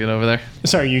to try and get over there.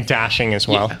 So are you dashing as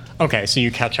well? Yeah. Okay, so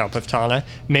you catch up with Tana.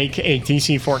 Make a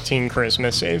DC 14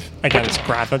 charisma save against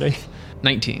gravity.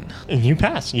 19. And you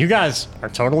pass. You guys are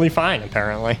totally fine,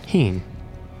 apparently. Heen.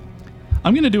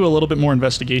 I'm going to do a little bit more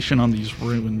investigation on these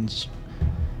ruins.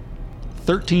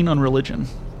 13 on religion.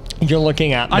 You're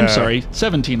looking at I'm the- sorry,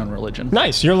 17 on religion.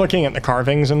 Nice. You're looking at the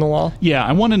carvings in the wall. Yeah,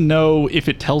 I want to know if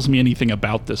it tells me anything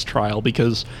about this trial,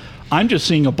 because I'm just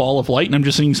seeing a ball of light and I'm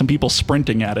just seeing some people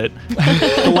sprinting at it.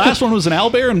 The last one was an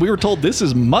owlbear, and we were told this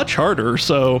is much harder,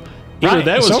 so either Right.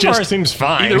 that was So just far it seems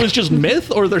fine. Either it was just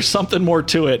myth or there's something more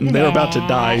to it and they're about to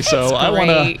die. So I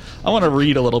want to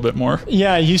read a little bit more.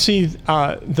 Yeah, you see,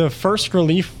 the first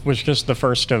relief was just the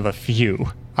first of a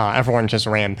few. Everyone just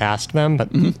ran past them, but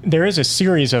there is a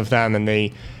series of them, and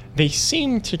they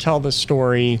seem to tell the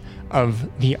story of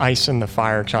the ice and the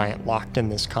fire giant locked in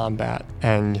this combat,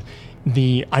 and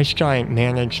the ice giant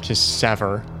managed to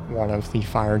sever one of the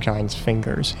fire giant's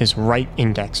fingers, his right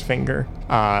index finger.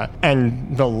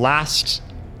 And the last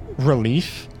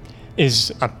relief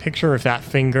is a picture of that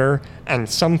finger and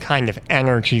some kind of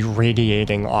energy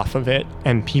radiating off of it,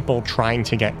 and people trying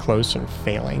to get close and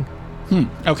failing.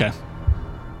 Okay.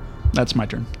 That's my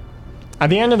turn. At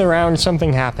the end of the round,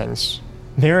 something happens.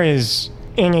 There is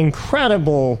an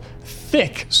incredible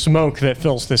thick smoke that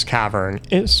fills this cavern.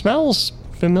 It smells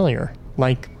familiar,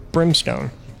 like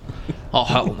brimstone. Oh,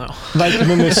 hell no. Like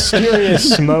the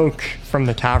mysterious smoke from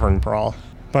the tavern brawl.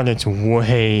 But it's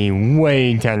way,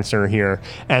 way denser here.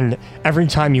 And every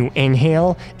time you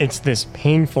inhale, it's this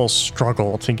painful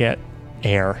struggle to get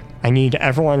air. I need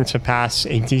everyone to pass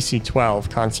a DC 12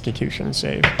 Constitution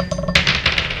save.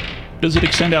 Does it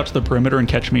extend out to the perimeter and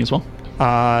catch me as well?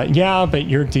 Yeah, but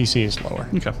your DC is lower.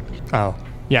 Okay. Oh.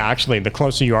 Yeah, actually, the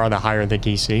closer you are, the higher the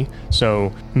DC.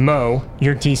 So, Mo,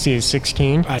 your DC is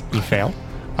 16. You fail.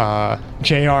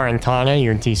 JR and Tana,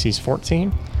 your DC is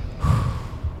 14.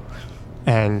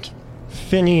 And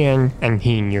Finian and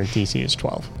Heen, your DC is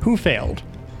 12. Who failed?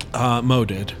 Mo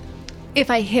did. If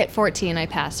I hit 14, I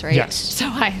pass, right? Yes. So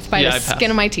I by Yeah, the I pass. skin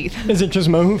of my teeth. Is it just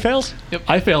Mo who fails?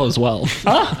 I fail as well.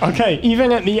 Okay,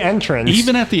 even at the entrance.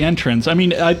 Even at the entrance. I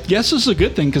mean, I guess this is a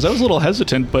good thing because I was a little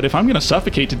hesitant, but if I'm going to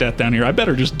suffocate to death down here, I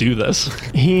better just do this.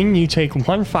 Heen, you take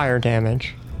 1 fire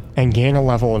damage and gain a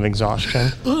level of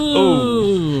exhaustion.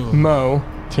 Mo,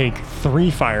 take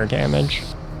 3 fire damage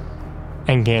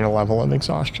and gain a level of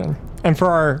exhaustion. And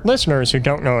for our listeners who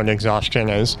don't know what exhaustion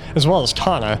is, as well as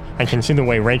Tana, I can see the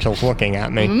way Rachel's looking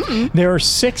at me. There are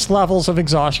 6 levels of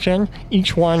exhaustion.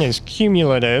 Each one is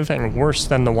cumulative and worse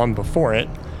than the one before it.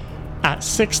 At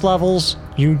 6 levels,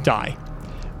 you die.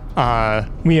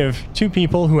 We have 2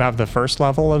 people who have the first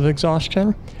level of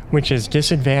exhaustion, which is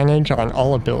disadvantage on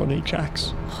all ability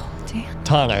checks. Damn.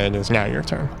 Tana, it is now your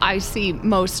turn. I see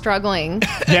Mo struggling.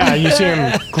 Yeah, you see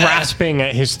him grasping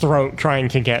at his throat, trying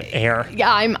to get air.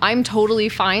 Yeah, I'm totally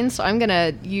fine. So I'm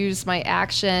gonna use my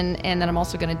action, and then I'm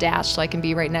also gonna dash so I can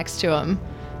be right next to him.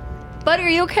 Bud, are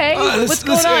you okay? What's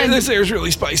going on? This air's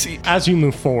really spicy. As you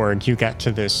move forward, you get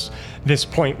to this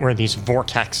point where these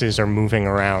vortexes are moving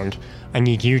around. I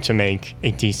need you to make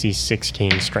a DC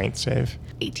 16 strength save.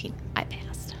 18. I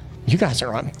passed. You guys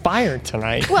are on fire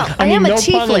tonight. Well, I I mean, am a no pun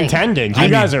tiefling. intended. You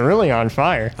guys are really on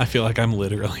fire. I feel like I'm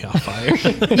literally on fire.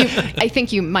 I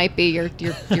think you might be. Your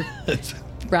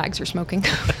rags are smoking.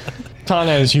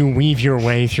 Tana, as you weave your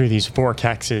way through these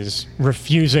vortexes,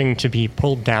 refusing to be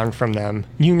pulled down from them,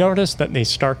 you notice that they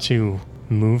start to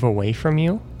move away from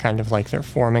you, kind of like they're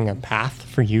forming a path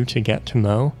for you to get to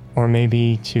Mo, or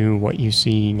maybe to what you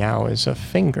see now as a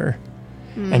finger.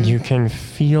 And you can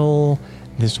feel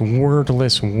this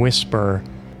wordless whisper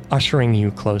ushering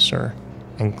you closer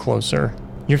and closer.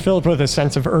 You're filled with a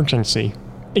sense of urgency,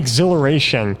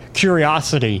 exhilaration,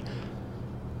 curiosity,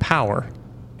 power.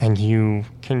 And you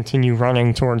continue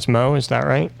running towards Mo, is that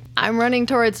right? I'm running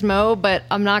towards Mo, but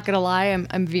I'm not going to lie,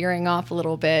 I'm veering off a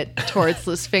little bit towards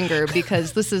this finger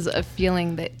because this is a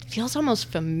feeling that feels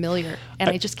almost familiar, and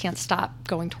I just can't stop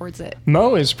going towards it.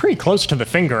 Mo is pretty close to the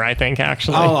finger, I think,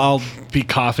 actually. I'll be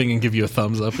coughing and give you a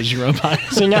thumbs up as you run by.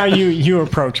 So now you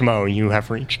approach Mo. You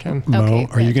have reached him. Mo, Okay,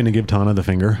 are you good. going to give Tana the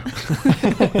finger?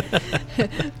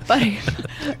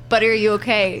 Buddy, are you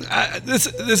okay?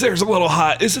 This air's a little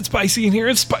hot. Is it spicy in here?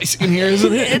 It's spicy in here,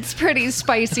 isn't it? It's pretty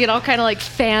spicy, and I'll kind of like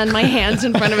fan my hands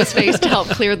in front of his face to help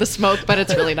clear the smoke, but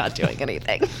it's really not doing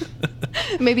anything.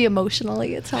 Maybe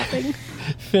emotionally it's helping.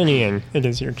 Finian, it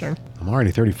is your turn. I'm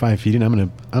already 35 feet in.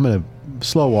 I'm gonna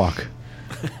slow walk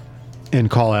and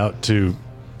call out to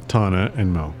Tana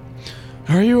and Mo.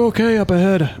 Are you okay up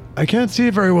ahead? I can't see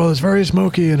very well. It's very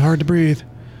smoky and hard to breathe.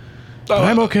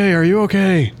 I'm okay. Are you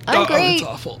okay? I'm great. It's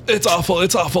awful. It's awful.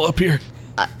 It's awful up here.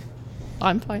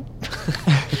 I'm fine.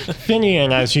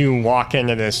 Finian, as you walk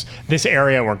into this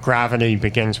area where gravity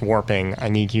begins warping, I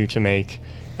need you to make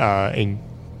a...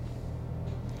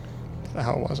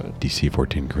 How was it? DC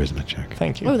 14 charisma check.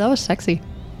 Thank you. Oh, that was sexy.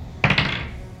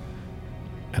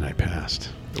 And I passed.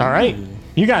 All right.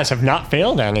 You guys have not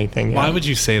failed anything yet. Why would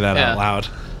you say that Yeah. out loud?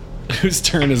 Whose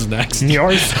turn is next?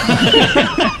 Yours?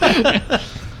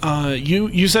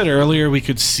 You said earlier we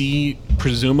could see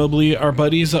presumably our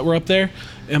buddies that were up there.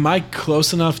 Am I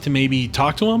close enough to maybe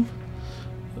talk to them?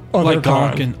 Oh, they're Like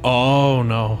gone. Gonk and oh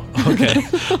no. Okay.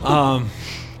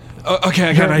 Okay,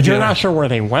 I got an You're idea. not sure where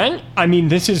they went? I mean,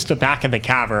 this is the back of the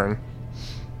cavern.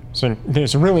 So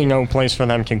there's really no place for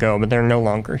them to go, but they're no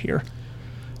longer here.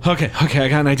 Okay, I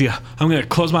got an idea. I'm gonna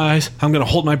close my eyes. I'm gonna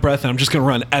hold my breath, and I'm just gonna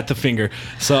run at the finger.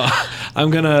 So I'm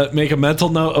gonna make a mental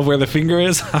note of where the finger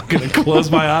is. I'm gonna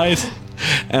close my eyes,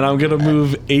 and I'm gonna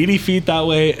move 80 feet that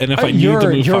way. And if I need to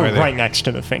move you're farther, right next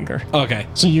to the finger. okay.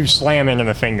 So you slam into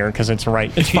the finger because it's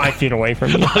 5 feet away from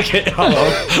you. Okay,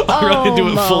 I'll really do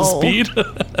it full Mo. speed.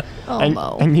 Oh,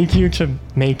 Mo. I need you to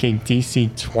make a DC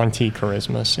 20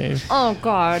 charisma save. Oh,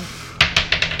 God.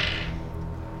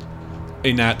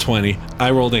 A nat 20.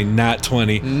 I rolled a nat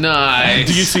 20. Nice.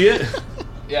 Do you see it?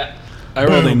 Yeah. I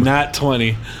rolled a nat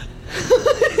 20.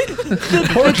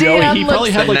 Poor Joey, he DM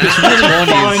probably looks- had like this The really nat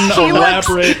 20 is- fun, He looks-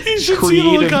 elaborate, You should see the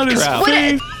creative look on his trap.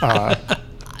 face.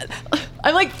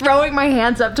 I'm like throwing my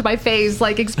hands up to my face,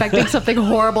 like expecting something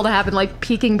horrible to happen, like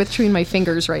peeking between my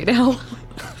fingers right now.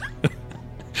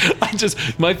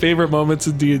 My favorite moments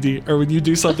in D&D are when you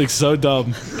do something so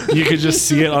dumb, you can just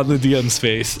see it on the DM's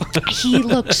face. He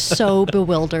looks so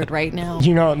bewildered right now.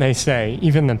 You know what they say,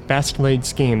 even the best laid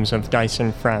schemes of dice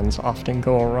and friends often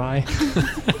go awry.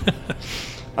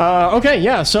 Okay,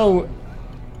 yeah, so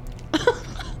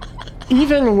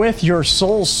even with your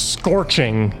soul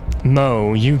scorching,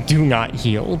 Mo, you do not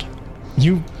yield.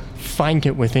 You find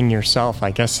it within yourself.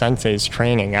 I guess Sensei's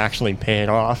training actually paid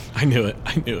off. I knew it.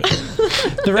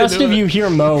 The rest knew of it. you hear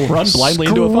Mo Run blindly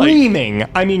into a fight. screaming.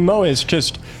 I mean, Mo is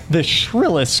just the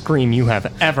shrillest scream you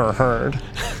have ever heard.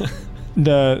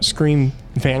 The scream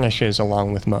vanishes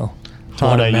along with Mo.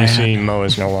 Tana, you man. see Mo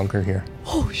is no longer here.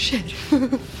 Oh, shit.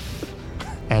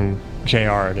 And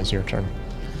JR, it is your turn.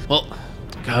 Well,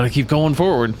 gotta keep going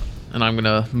forward. And I'm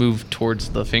gonna move towards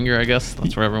the finger, I guess.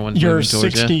 That's where everyone's You're moving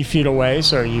towards. 60 feet away,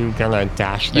 so are you gonna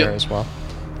dash there Yep. as well?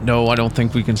 No, I don't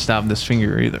think we can stop this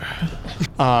finger either.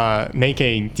 Make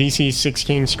a DC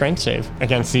 16 strength save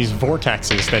against these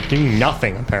vortexes that do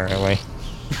nothing, apparently.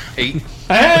 8.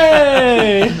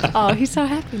 Hey! Oh, he's so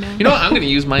happy now. You know what? I'm gonna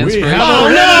use my inspiration.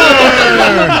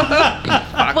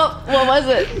 What was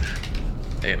it?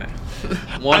 Hey, no.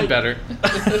 One better.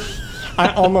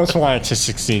 I almost wanted to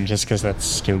succeed just because that's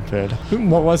stupid.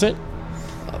 What was it?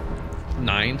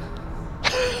 9.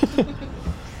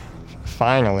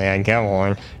 Finally, I get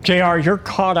one. JR, you're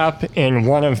caught up in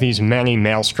one of these many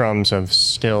maelstroms of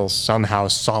still somehow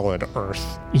solid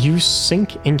earth. You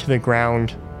sink into the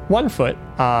ground 1 foot,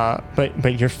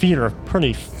 but your feet are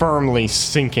pretty firmly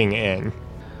sinking in.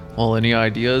 Well, any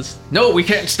ideas? No, we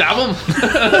can't stab him.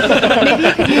 Maybe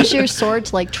you could use your sword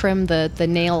to like trim the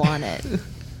nail on it.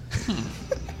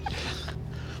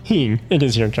 Heen, it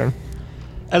is your turn.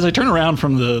 As I turn around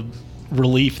from the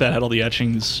relief that had all the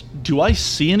etchings, do I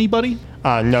see anybody?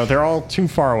 No, they're all too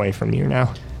far away from you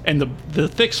now. And the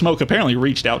thick smoke apparently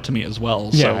reached out to me as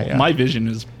well, so Yeah. my vision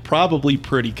is probably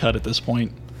pretty cut at this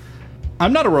point.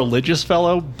 I'm not a religious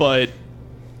fellow, but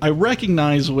I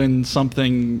recognize when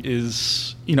something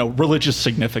is, religious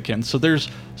significance. So there's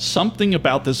something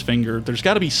about this finger. There's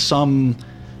got to be some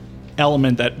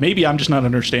element that maybe I'm just not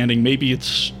understanding. Maybe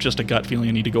it's just a gut feeling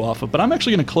I need to go off of. But I'm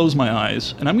actually going to close my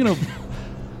eyes, and I'm going to...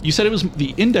 You said it was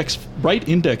the right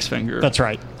index finger. That's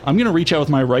right. I'm going to reach out with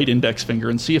my right index finger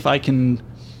and see if I can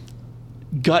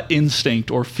gut instinct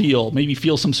or maybe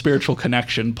feel some spiritual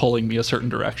connection pulling me a certain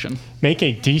direction. Make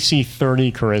a DC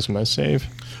 30 charisma save.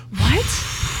 What?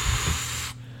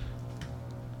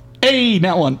 Hey,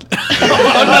 nat one.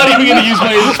 I'm not even going to use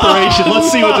my inspiration.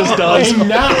 Let's see what this does. A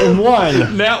nat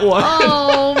 1. Nat one.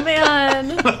 Oh,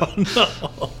 man.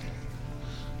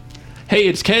 Hey,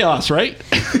 it's chaos, right?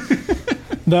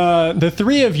 The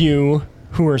three of you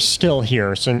who are still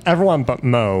here, so everyone but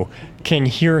Mo, can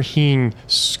hear Heen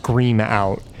scream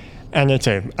out. And it's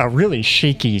a really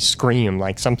shaky scream,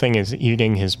 like something is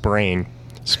eating his brain,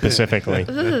 specifically.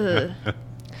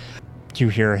 You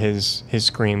hear his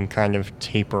scream kind of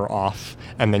taper off,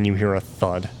 and then you hear a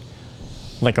thud,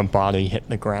 like a body hit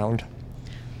the ground.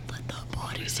 Let the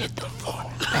bodies hit the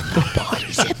floor. Let the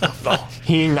bodies hit the floor.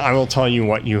 Heen, I will tell you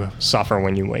what you suffer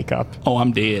when you wake up. Oh,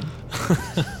 I'm dead.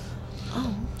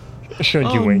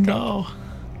 Should you wake up.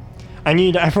 I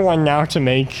need everyone now to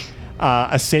make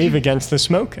a save against the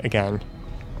smoke again.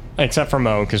 Except for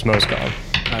Mo, because Mo's gone.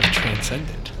 I've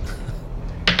transcended.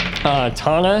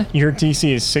 Tana, your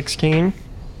DC is 16.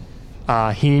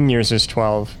 Heen, yours is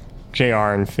 12. JR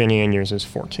and Finian, yours is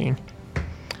 14.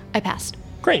 I passed.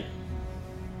 Great.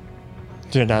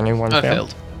 Did anyone I fail?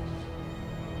 failed.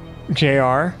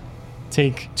 JR,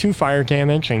 take 2 fire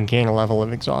damage and gain a level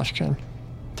of exhaustion.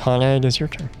 Tana, it is your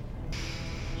turn.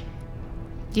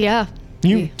 Yeah.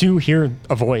 You do hear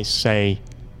a voice say,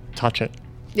 touch it.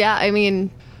 Yeah, I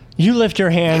mean, You lift your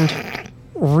hand,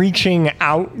 reaching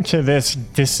out to this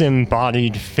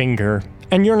disembodied finger,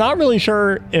 and you're not really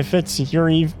sure if you're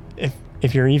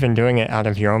even doing it out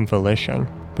of your own volition.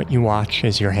 But you watch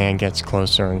as your hand gets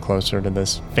closer and closer to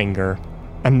this finger,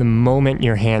 and the moment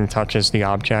your hand touches the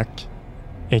object,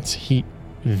 its heat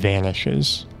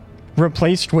vanishes,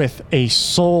 replaced with a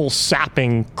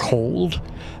soul-sapping cold.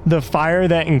 The fire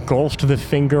that engulfed the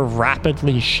finger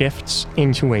rapidly shifts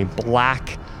into a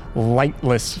black,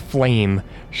 lightless flame,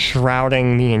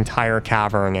 shrouding the entire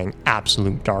cavern in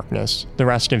absolute darkness. The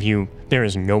rest of you, there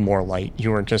is no more light.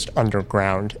 You are just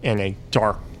underground in a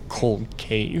dark, cold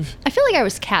cave. I feel like I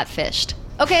was catfished.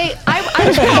 Okay, I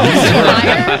was promised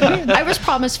fire. I was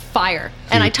promised fire.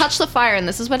 And I touched the fire, and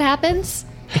this is what happens?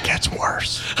 It gets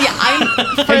worse.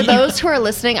 Yeah, for those who are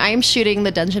listening, I am shooting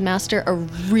the Dungeon Master a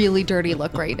really dirty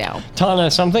look right now.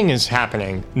 Tana, something is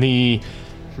happening.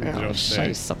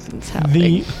 Something's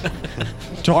happening. The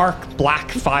dark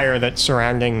black fire that's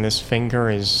surrounding this finger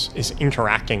is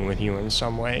interacting with you in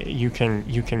some way. You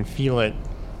can feel it,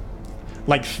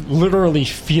 like literally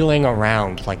feeling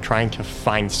around, like trying to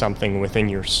find something within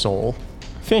your soul.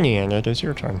 Finian, it is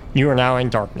your turn. You are now in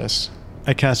darkness.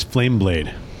 I cast Flame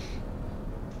Blade.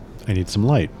 I need some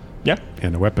light Yep.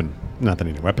 and a weapon. Not that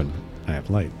I need a weapon. I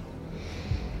have light.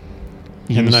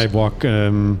 And then I walk.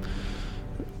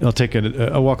 I'll take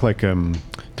I'll walk like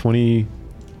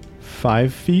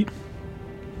 25 feet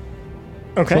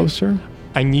Okay. closer.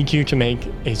 I need you to make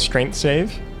a strength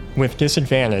save with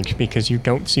disadvantage because you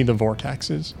don't see the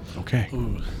vortexes. Okay.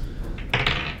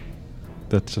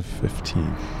 That's a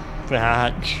 15.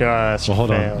 That just Well,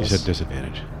 hold on. You fails. said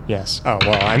disadvantage. Yes. Oh,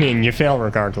 well, I mean, you fail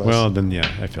regardless. Well, then yeah,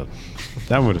 I failed.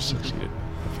 That would have succeeded.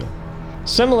 I failed.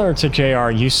 Similar to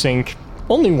JR, you sink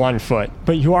only 1 foot,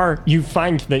 but you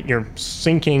find that you're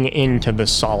sinking into the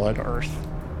solid earth.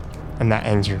 And that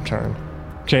ends your turn.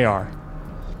 JR.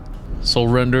 Soul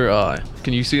render eye.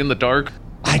 Can you see in the dark?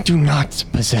 I do not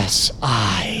possess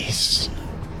eyes.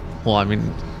 Well, I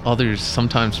mean,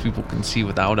 sometimes people can see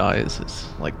without eyes. It's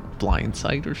like blind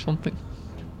sight or something.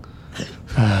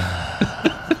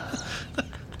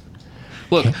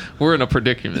 Look, we're in a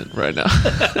predicament right now.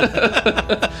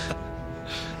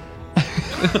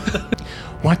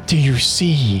 What do you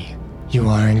see? You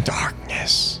are in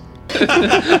darkness.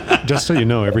 Just so you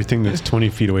know, everything that's 20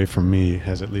 feet away from me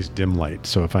has at least dim light.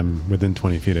 So if I'm within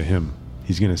 20 feet of him,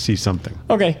 he's going to see something.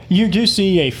 Okay, you do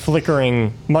see a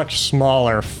flickering, much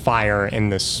smaller fire in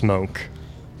the smoke.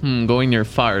 Going near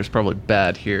fire is probably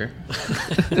bad here.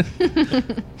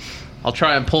 I'll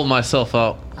try and pull myself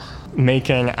out. Make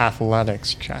an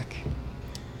athletics check.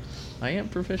 I am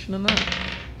proficient in that.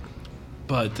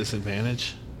 But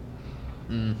disadvantage.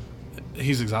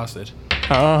 He's exhausted.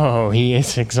 Oh, he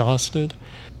is exhausted.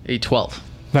 A 12.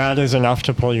 That is enough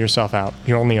to pull yourself out.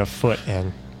 You're only a foot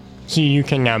in. So you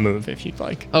can now move if you'd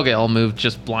like. Okay, I'll move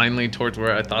just blindly towards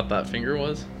where I thought that finger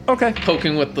was. Okay.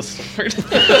 Poking with the sword.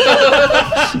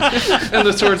 And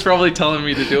the sword's probably telling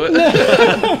me to do it.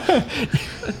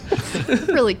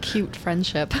 Really cute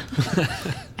friendship,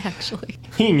 actually.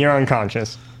 Heen, you're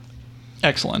unconscious.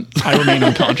 Excellent. I remain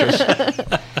unconscious. I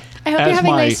hope you're As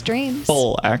having my nice dreams.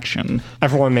 full action.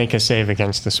 Everyone make a save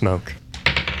against the smoke.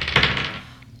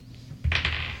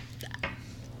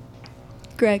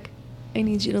 Greg, I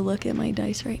need you to look at my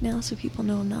dice right now so people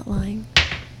know I'm not lying.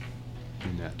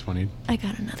 Nat 20. I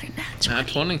got another nat 20. Nat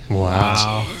 20.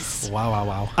 Wow.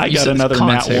 Wow. I You got said another con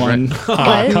nat save, 1.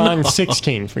 What? Con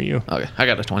 16 for you. Okay, I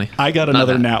got a 20. I got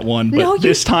another Not nat 1, but No, you-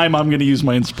 this time I'm going to use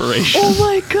my inspiration. Oh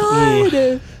my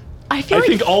god! I feel I like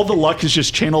think all the luck is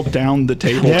just channeled down the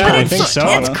table. Yeah, but I it's, think so.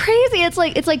 it's crazy.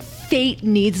 It's like fate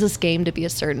needs this game to be a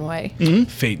certain way.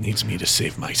 Fate needs me to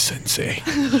save my sensei.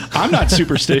 I'm not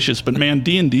superstitious, but man,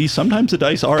 D&D, sometimes the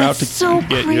dice are out That's to so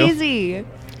get you. crazy.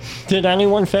 Did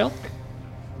anyone fail?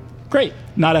 Great.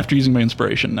 Not after using my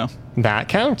inspiration, no. That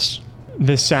counts.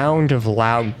 The sound of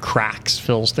loud cracks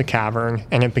fills the cavern,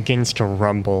 and it begins to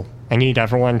rumble. I need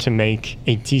everyone to make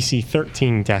a DC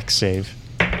 13 dex save.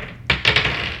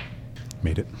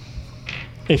 Made it.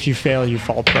 If you fail, you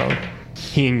fall prone.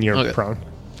 Heen, you're Okay. prone.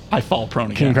 I fall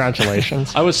prone again.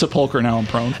 Congratulations. I was sepulcher, now I'm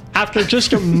prone. After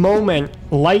just a moment,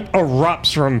 light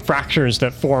erupts from fractures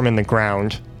that form in the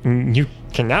ground. You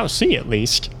can now see, at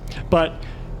least. But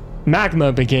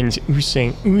magma begins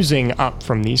oozing up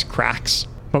from these cracks.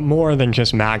 But more than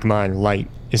just magma and light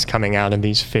is coming out of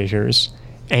these fissures.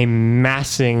 A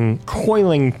massing,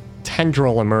 coiling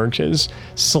tendril emerges,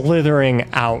 slithering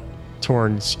out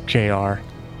towards JR.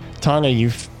 Tana,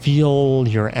 you feel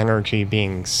your energy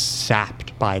being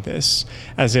sapped by this,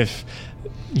 as if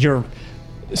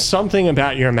something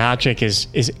about your magic is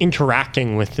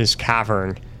interacting with this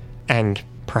cavern and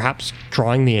perhaps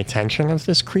drawing the attention of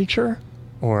this creature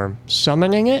or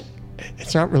summoning it.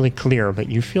 It's not really clear, but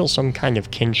you feel some kind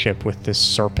of kinship with this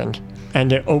serpent.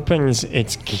 And it opens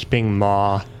its gaping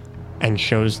maw and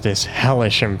shows this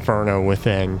hellish inferno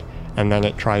within, and then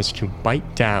it tries to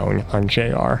bite down on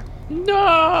JR.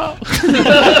 No!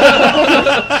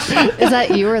 Is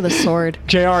that you or the sword?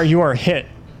 JR, you are hit,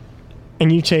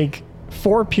 and you take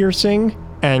 4 piercing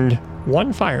and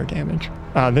 1 fire damage.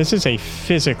 This is a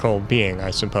physical being,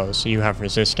 I suppose, so you have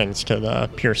resistance to the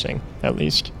piercing, at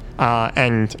least.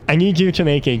 And I need you to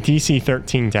make a DC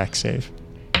 13 dex save.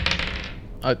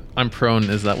 I'm prone.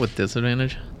 Is that with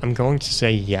disadvantage? I'm going to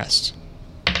say yes.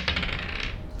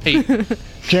 8.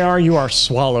 JR, you are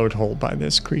swallowed whole by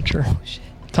this creature. Oh, shit.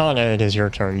 Tana, it is your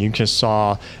turn. You just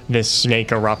saw this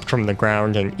snake erupt from the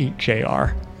ground and eat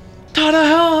JR.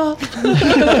 Ta-da!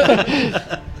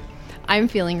 I'm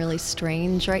feeling really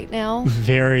strange right now.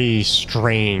 Very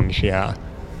strange, yeah.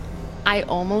 I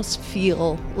almost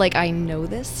feel like I know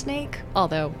this snake,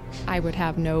 although I would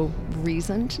have no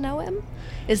reason to know him.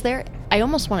 I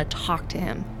almost want to talk to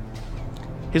him.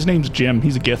 His name's Jim.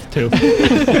 He's a Gith, too.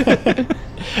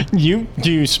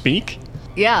 Do you speak?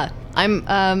 Yeah,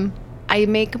 I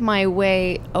make my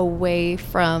way away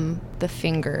from the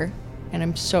finger, and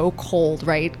I'm so cold,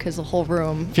 right? Because the whole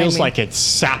room Feels like it's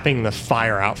sapping the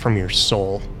fire out from your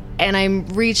soul. And I'm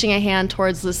reaching a hand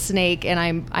towards the snake, and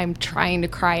I'm trying to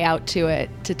cry out to it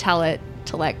to tell it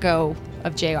to let go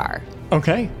of JR.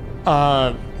 Okay.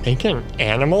 Make an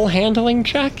animal handling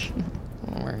check.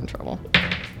 Oh, we're in trouble.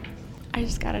 I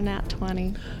just got a nat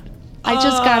 20. I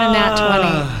just got a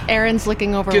nat 20. Aaron's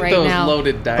looking over Get right those now.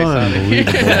 loaded dice out of here.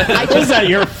 Was that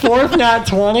your 4th nat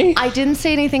 20? I didn't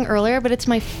say anything earlier, but it's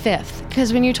my 5th.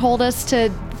 Because when you told us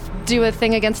to do a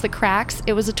thing against the cracks,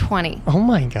 it was a 20. Oh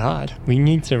my god. We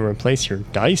need to replace your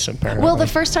dice, apparently. Well, the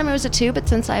first time it was a 2, but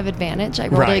since I have advantage, I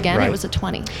rolled Right, it again. right. It was a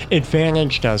 20.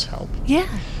 Advantage does help. Yeah.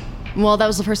 Well, that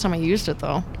was the first time I used it,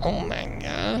 though. Oh my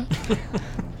god.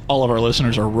 All of our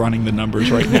listeners are running the numbers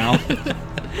right now.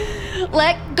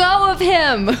 Let go of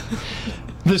him!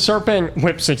 The serpent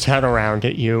whips its head around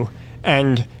at you,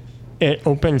 and it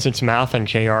opens its mouth, and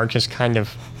JR just kind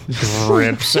of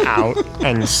drips out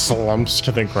and slumps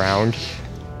to the ground.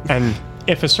 And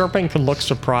if a serpent could look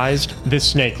surprised, this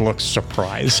snake looks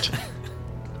surprised.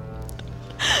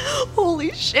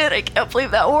 Holy shit, I can't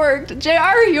believe that worked. JR,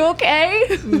 are you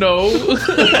okay? No.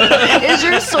 Is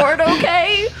your sword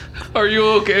okay? Are you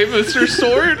okay, Mr.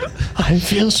 Sword? I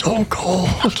feel so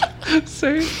cold.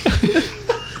 Say.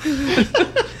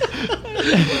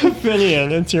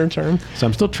 Finian, it's your turn. So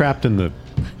I'm still trapped in the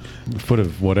foot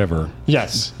of whatever.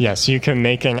 Yes, you can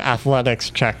make an athletics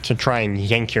check to try and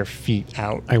yank your feet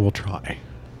out. I will try.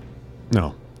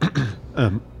 No.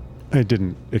 I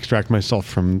didn't extract myself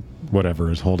from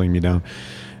whatever is holding me down.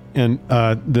 And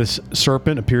this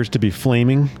serpent appears to be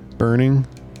flaming, burning,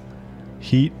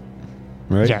 heat,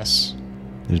 right? Yes.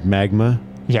 There's magma.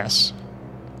 Yes.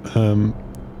 I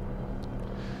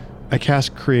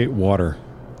cast Create Water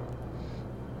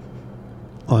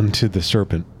onto the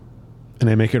serpent, and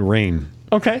I make it rain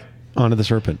Okay. onto the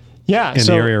serpent Yeah. and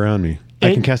so the area around me. I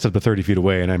it- can cast up to 30 feet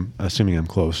away, and I'm assuming I'm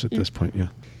close at this point, yeah.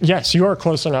 Yes, you are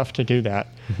close enough to do that.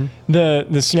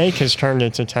 The snake has turned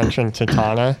its attention to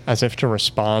Tana as if to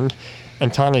respond.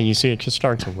 And Tana, you see it just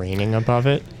starts raining above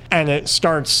it. And it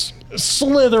starts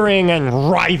slithering and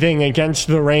writhing against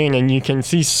the rain. And you can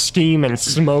see steam and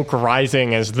smoke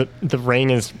rising as the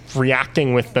rain is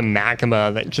reacting with the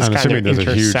magma that just I'm kind assuming of there's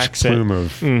a huge intersects it. plume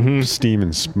of steam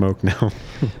and smoke now.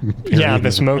 Yeah,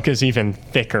 the smoke is even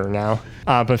thicker now.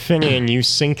 But Finian, you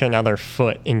sink another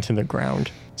foot into the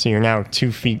ground. So you're now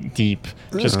 2 feet deep,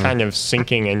 just kind of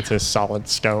sinking into solid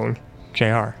stone.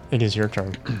 JR, it is your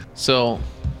turn. So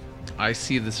I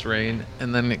see this rain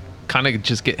and then it kind of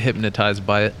just get hypnotized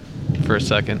by it for a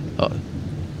second.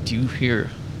 Do you hear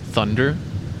thunder?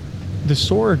 The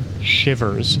sword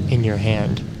shivers in your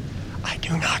hand. I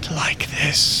do not like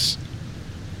this.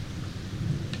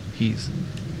 He's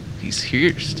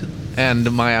here still.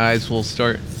 And my eyes will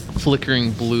start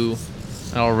flickering blue.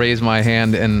 I'll raise my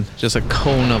hand and just a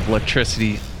cone of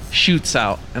electricity shoots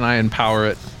out and I empower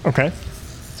it. Okay.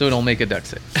 So it'll make a dex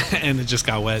save. And it just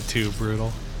got wet too.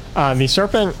 Brutal. The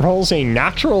serpent rolls a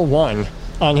natural 1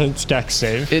 on its dex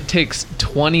save. It takes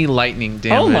 20 lightning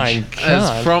damage. Oh my God.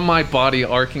 As from my body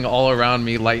arcing all around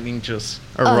me, lightning just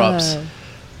erupts.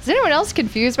 Is anyone else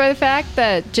confused by the fact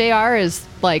that JR is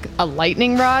like a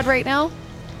lightning rod right now?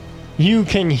 You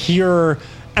can hear,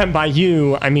 and by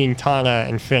you, I mean Tana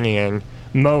and Finian.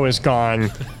 Mo is gone,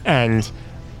 and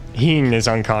Heen is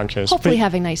unconscious. Hopefully but-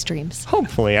 having nice dreams.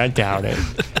 Hopefully, I doubt it.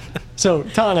 So,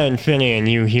 Tana and Finian,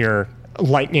 you hear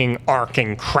lightning arc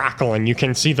and crackle, and you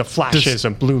can see the flashes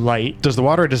of blue light. Does the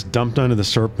water just dumped onto the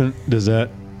serpent? Does that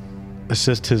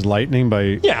assist his lightning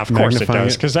by Yeah, of course it magnifying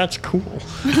does, because that's cool.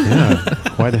 Yeah.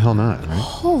 Why the hell not? Right?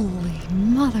 Holy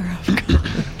mother of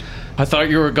God. I thought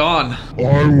you were gone.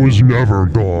 I was never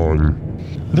gone.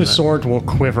 The sword will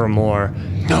quiver more.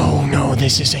 No,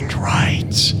 this isn't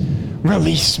right.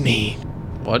 Release me.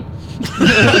 What?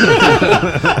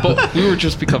 But we were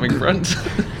just becoming friends.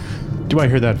 Do I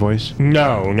hear that voice?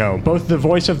 No. Both the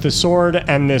voice of the sword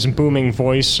and this booming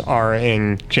voice are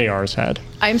in JR's head.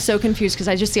 I'm so confused because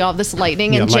I just see all this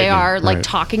lightning and lightning, JR like right.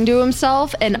 talking to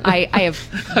himself, and I have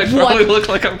I probably look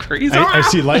like I'm crazy. I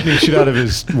see lightning shoot out of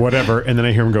his whatever, and then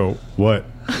I hear him go, "What?"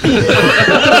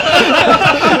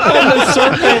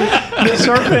 The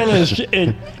serpent is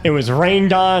it was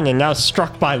rained on and now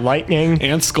struck by lightning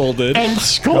And scolded. and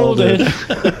scolded.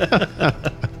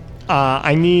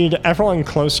 I need everyone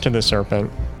close to the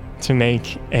serpent to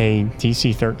make a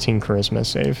DC 13 charisma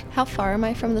save. How far am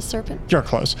I from the serpent? You're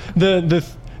close. The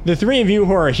three of you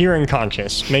who are here and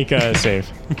conscious, make a save.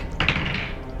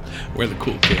 We're the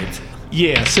cool kids.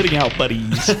 Yeah, sitting out,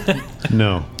 buddies.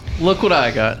 No. Look what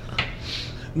I got.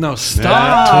 No, stop.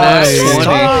 Nat 20.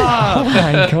 Oh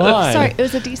my god. Sorry, it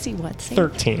was a DC what? Save?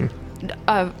 13.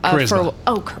 Charisma.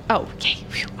 Okay.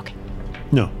 Phew, okay.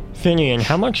 No. Finian,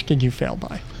 how much did you fail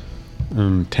by?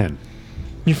 10.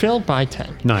 You failed by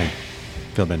 10. 9.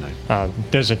 Failed by 9.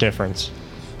 There's a difference.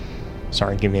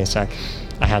 Sorry, give me a sec.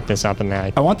 I had this up and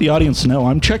then I want the audience to know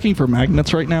I'm checking for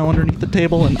magnets right now underneath the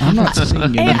table, and I'm not seeing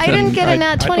anything. Hey, I didn't get a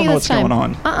nat 20 I don't know this what's time. going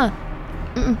on.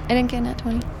 I didn't get a nat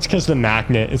 20. it's because the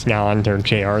magnet is now under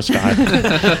JR's guy.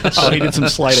 Oh, he did some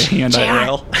sleight of hand JR,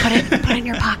 IRL. put it in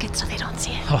your pocket so they don't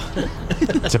see it.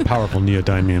 It's a powerful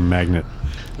neodymium magnet.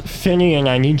 Finian,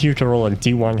 I need you to roll a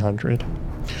D100.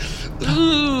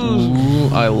 Ooh,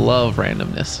 I love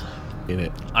randomness. In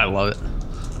it. I love it.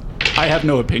 I have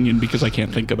no opinion because I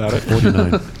can't think about it.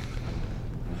 49.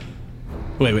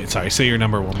 Wait, sorry. Say your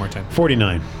number one more time.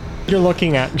 49. You're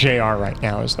looking at JR right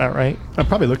now, is that right? I'm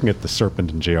probably looking at the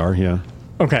serpent in JR, yeah.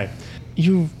 Okay.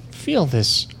 You feel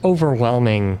this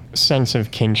overwhelming sense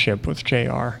of kinship with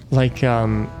JR. Like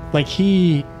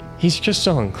he's just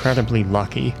so incredibly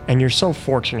lucky, and you're so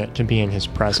fortunate to be in his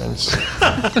presence.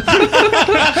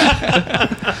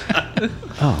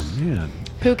 Oh, man.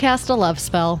 Who cast a love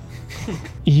spell?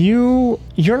 You're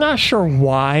not sure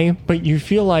why, but you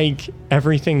feel like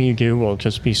everything you do will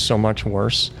just be so much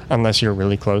worse unless you're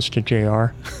really close to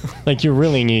JR. Like, you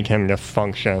really need him to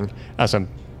function as a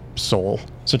soul.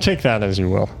 So take that as you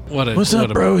will. What's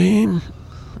up, bro? Heen?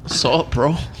 Saw it,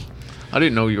 bro. I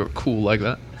didn't know you were cool like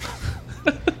that.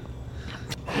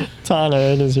 Tana,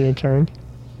 it is your turn.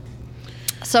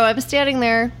 So I'm standing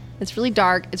there It's really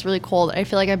dark. It's really cold. I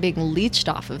feel like I'm being leeched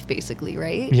off of, basically,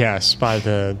 right? Yes, by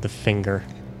the finger,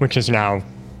 which is now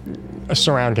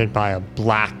surrounded by a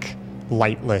black,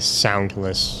 lightless,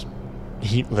 soundless,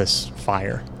 heatless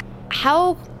fire.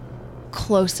 How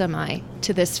close am I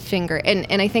to this finger?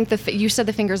 And I think you said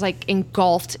the finger's like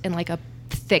engulfed in like a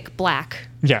thick black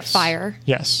fire.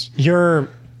 Yes. You're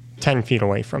 10 feet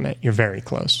away from it. You're very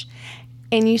close.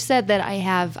 And you said that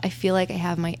I feel like I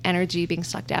have my energy being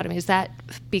sucked out of me. Is that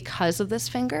because of this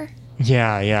finger?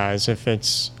 Yeah, as if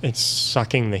it's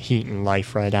sucking the heat and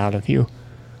life right out of you.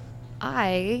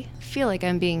 I feel like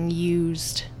I'm being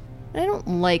used. I don't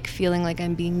like feeling like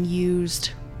I'm being used.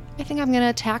 I think I'm going to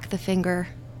attack the finger.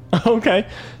 Okay.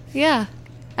 Yeah.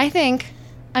 I think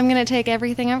I'm going to take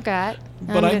everything I've got.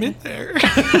 But I'm in there.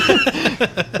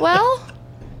 Well,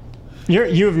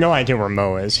 You have no idea where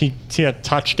Mo is. He had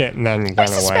touched it and then went I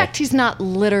away. suspect he's not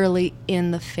literally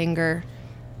in the finger.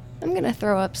 I'm going to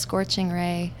throw up Scorching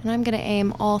Ray, and I'm going to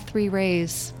aim all 3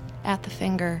 rays at the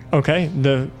finger. Okay.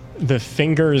 The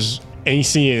finger's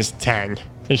AC is 10.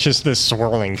 It's just this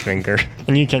swirling finger.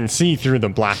 And you can see through the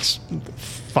black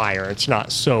fire. It's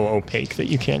not so opaque that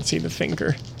you can't see the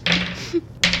finger.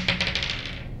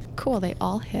 Cool, they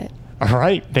all hit. All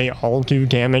right, they all do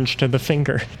damage to the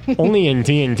finger. Only in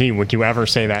D&D would you ever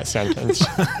say that sentence.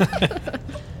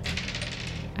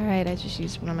 All right, I just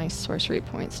used one of my sorcery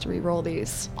points to re-roll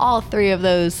these. All 3 of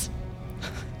those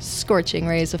Scorching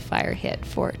Rays of fire hit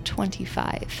for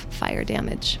 25 fire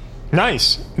damage.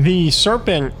 Nice. The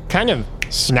serpent kind of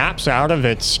snaps out of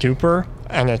its stupor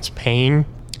and its pain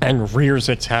and rears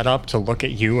its head up to look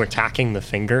at you attacking the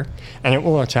finger, and it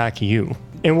will attack you.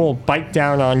 It will bite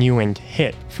down on you and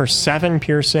hit for 7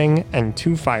 piercing and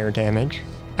 2 fire damage.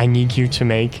 I need you to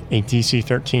make a DC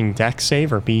 13 dex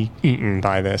save or be eaten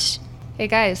by this. Hey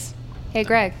guys. Hey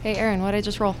Greg. Hey Aaron, what did I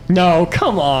just roll? No,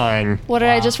 come on. What did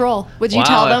I just roll? Would you Wow.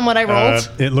 tell them what I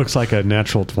rolled? It looks like a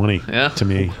natural 20 Yeah. to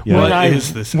me. Yeah. What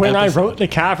is this When I episode? wrote the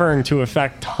cavern to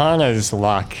affect Tana's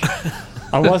luck,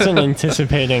 I wasn't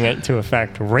anticipating it to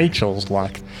affect Rachel's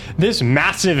luck. This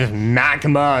massive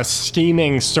magma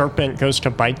steaming serpent goes to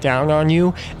bite down on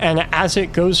you, and as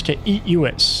it goes to eat you,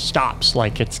 it stops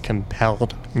like it's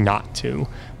compelled not to,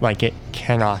 like it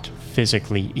cannot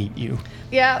physically eat you.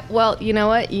 Yeah, well, you know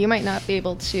what? You might not be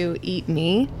able to eat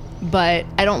me, but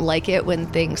I don't like it when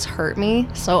things hurt me,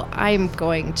 so I'm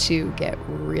going to get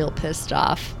real pissed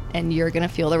off, and you're going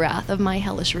to feel the wrath of my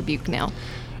hellish rebuke now.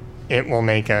 It will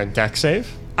make a dex save.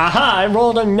 Aha, I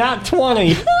rolled a nat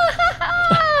 20.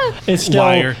 It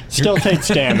Liar. still takes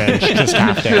damage, just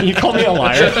half damage. You call me a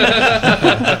liar?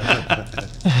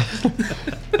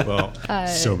 Well,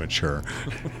 so mature.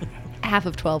 Half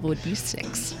of 12 would be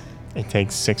 6. It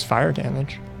takes 6 fire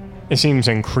damage. It seems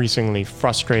increasingly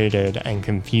frustrated and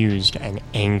confused and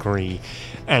angry,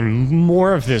 and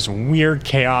more of this weird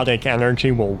chaotic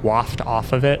energy will waft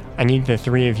off of it. I need the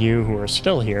 3 of you who are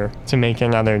still here to make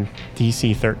another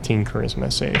DC 13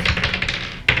 charisma save.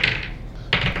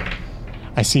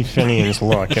 I see Finian's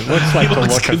look. It looks like the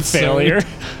looks look of concerned. failure.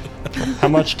 How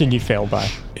much did you fail by?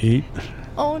 8.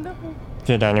 Oh no.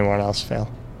 Did anyone else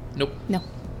fail? Nope. No.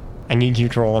 I need you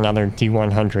to roll another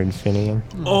D100, Finian.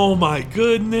 Oh my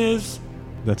goodness.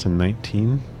 That's a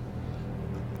 19.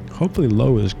 Hopefully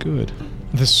low is good.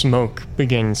 The smoke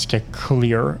begins to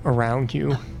clear around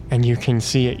you, and you can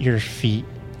see at your feet,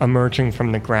 emerging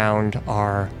from the ground,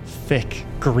 are thick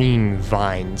green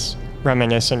vines,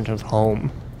 reminiscent of home,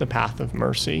 the path of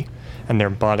mercy. And they're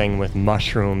budding with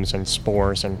mushrooms and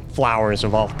spores and flowers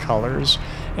of all colors,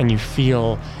 and you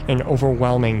feel an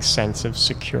overwhelming sense of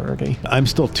security. I'm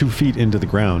still 2 feet into the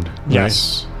ground. Right?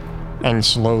 Yes, and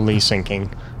slowly sinking.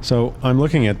 So I'm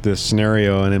looking at this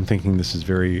scenario and I'm thinking this is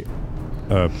very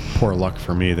poor luck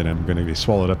for me that I'm going to be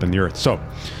swallowed up in the earth. So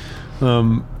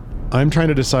I'm trying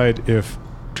to decide if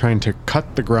trying to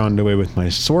cut the ground away with my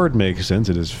sword makes sense,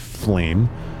 it is flame,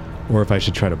 or if I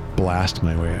should try to blast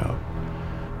my way out.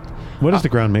 What is the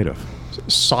ground made of?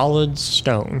 Solid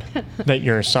stone that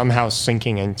you're somehow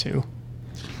sinking into.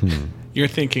 You're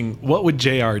thinking, what would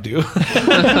JR do?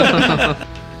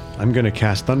 I'm going to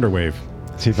cast Thunderwave.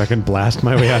 See if I can blast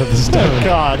my way out of the stone.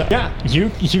 God. Yeah, you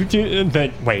do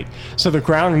that. Wait, so the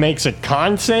ground makes a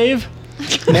con save?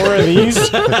 More of these?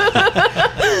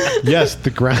 Yes, the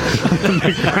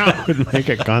ground would make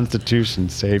a Constitution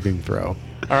saving throw.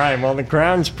 All right, well, the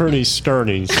ground's pretty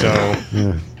sturdy, so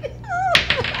Yeah.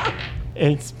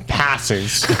 it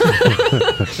passes.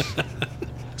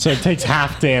 So it takes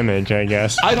half damage, I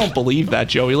guess. I don't believe that,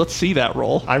 Joey. Let's see that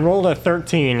roll. I rolled a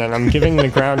 13, and I'm giving the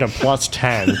ground a plus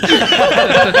 10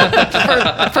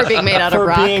 For being made out of for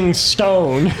rock. being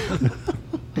stone.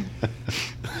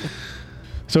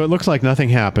 So it looks like nothing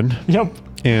happened. Yep.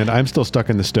 And I'm still stuck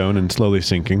in the stone and slowly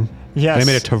sinking. Yes. And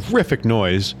I made a terrific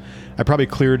noise. I probably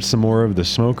cleared some more of the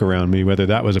smoke around me, whether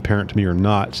that was apparent to me or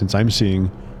not, since I'm seeing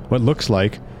what looks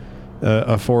like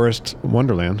a forest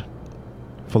wonderland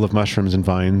full of mushrooms and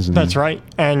vines and That's right.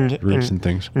 And roots and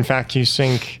things. In fact, you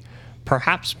sink,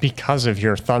 perhaps because of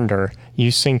your thunder, you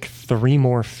sink 3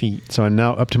 more feet. So I'm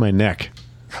now up to my neck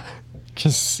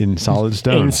Just in solid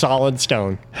stone. in solid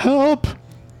stone. Help!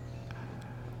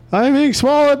 I'm being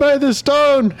swallowed by the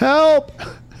stone! Help!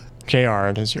 JR,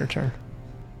 it is your turn.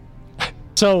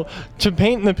 So, to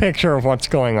paint the picture of what's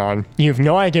going on, you have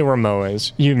no idea where Mo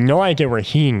is. You have no idea where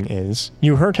Heen is.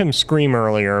 You heard him scream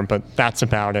earlier, but that's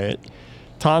about it.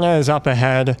 Tana is up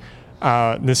ahead.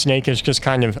 The snake is just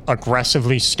kind of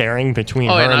aggressively staring between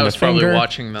her and and I was the finger. probably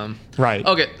watching them. Right.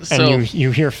 Okay, so and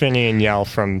you hear Finian yell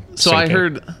from so I sinking.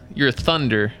 heard your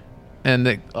thunder,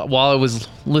 and while I was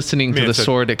listening to the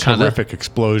sword, it kind of terrific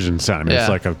explosion sound. I mean, Yeah. it's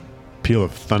like a peal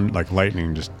of thunder, like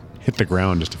lightning just hit the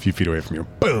ground just a few feet away from you.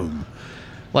 Boom!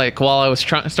 like while I was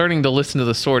starting to listen to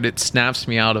the sword, it snaps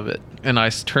me out of it, and I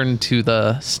turned to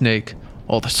the snake.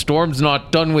 Oh, the storm's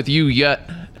not done with you yet.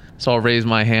 So I'll raise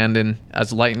my hand, and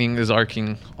as lightning is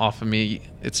arcing off of me,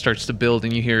 it starts to build,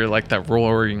 and you hear like that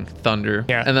roaring thunder.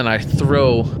 Yeah. And then I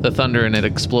throw the thunder, and it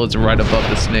explodes right above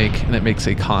the snake, and it makes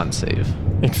a con save.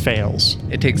 It fails.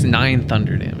 It takes 9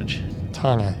 thunder damage.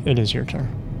 Tana, it is your turn.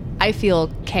 I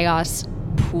feel chaos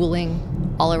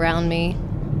pooling all around me.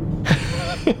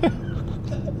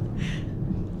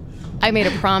 I made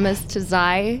a promise to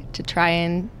Zai to try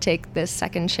and take this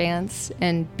second chance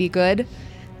and be good,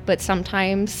 but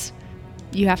sometimes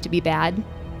you have to be bad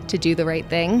to do the right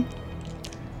thing.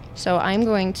 So I'm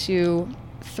going to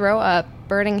throw up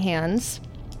Burning Hands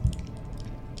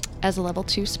as a level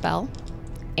 2 spell,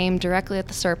 aim directly at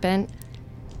the serpent,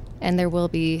 and there will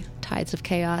be tides of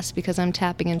chaos because I'm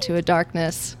tapping into a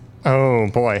darkness. Oh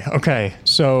boy. Okay.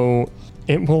 So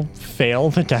it will fail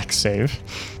the dex save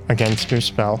against your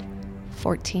spell.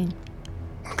 14.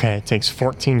 Okay, it takes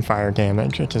 14 fire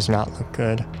damage. It does not look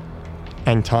good.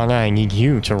 And Tana, I need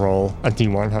you to roll a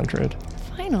d100.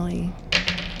 Finally.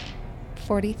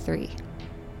 43.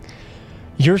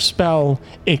 Your spell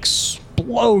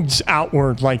explodes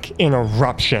outward like an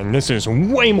eruption. This is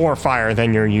way more fire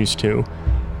than you're used to.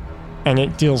 And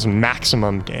it deals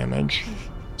maximum damage.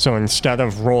 So instead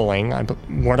of rolling,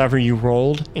 whatever you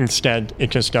rolled, instead it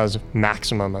just does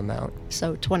maximum amount.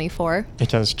 So 24. It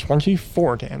does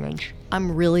 24 damage.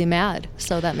 I'm really mad,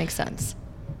 so that makes sense.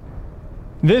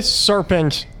 This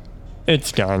serpent,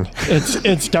 it's done.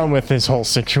 It's done with this whole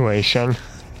situation.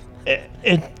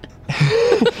 It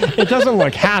doesn't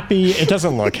look happy. It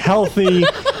doesn't look healthy.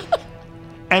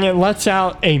 And it lets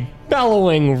out a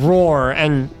bellowing roar,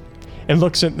 and it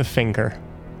looks at the finger.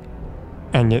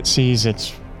 And it sees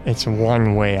it's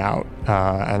one way out.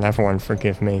 And everyone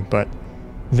forgive me, but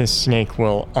this snake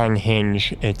will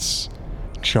unhinge its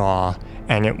jaw,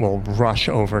 and it will rush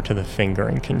over to the finger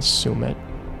and consume it,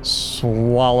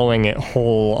 swallowing it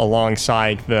whole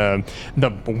alongside the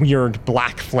weird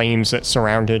black flames that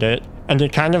surrounded it. And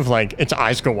it kind of like, its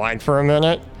eyes go wide for a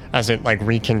minute as it like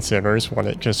reconsiders what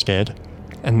it just did.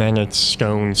 And then its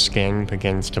stone skin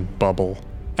begins to bubble.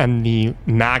 And the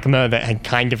magma that had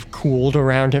kind of cooled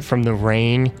around it from the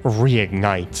rain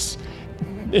reignites.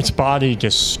 Its body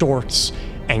distorts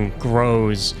and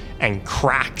grows and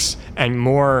cracks, and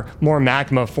more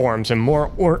magma forms and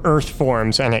more earth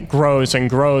forms, and it grows and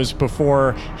grows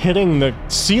before hitting the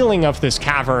ceiling of this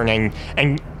cavern,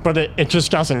 but it just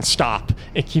doesn't stop.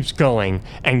 It keeps going,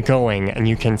 and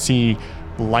you can see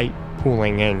light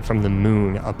pooling in from the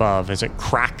moon above as it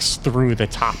cracks through the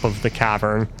top of the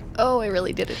cavern. Oh, I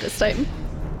really did it this time.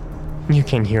 You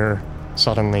can hear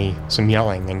suddenly some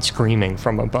yelling and screaming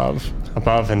from above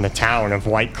in the town of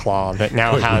White Claw that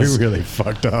now has We really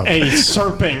fucked up. a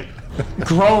serpent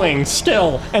growing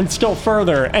still and still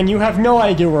further, and you have no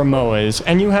idea where Mo is,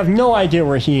 and you have no idea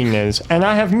where Heen is, and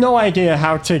I have no idea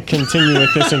how to continue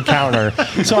with this encounter.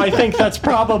 So I think that's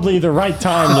probably the right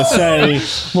time to say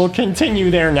we'll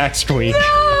continue there next week.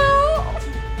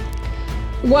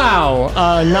 Wow,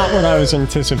 not what I was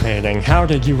anticipating. How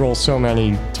did you roll so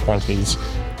many 20s?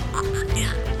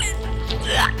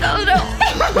 Oh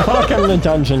no! Welcome to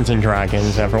Dungeons and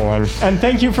Dragons, everyone. And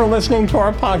thank you for listening to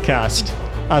our podcast.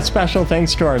 A special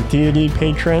thanks to our deity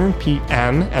patron, Pete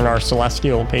M, and our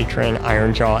celestial patron,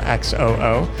 Ironjaw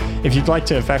XOO. If you'd like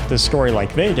to affect this story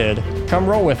like they did, come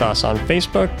roll with us on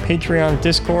Facebook, Patreon,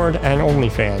 Discord, and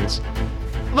OnlyFans.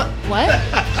 What?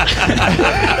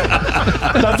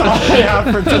 That's all I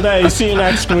have for today. See you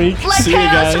next week. Let See you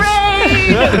chaos guys.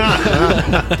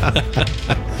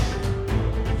 reign!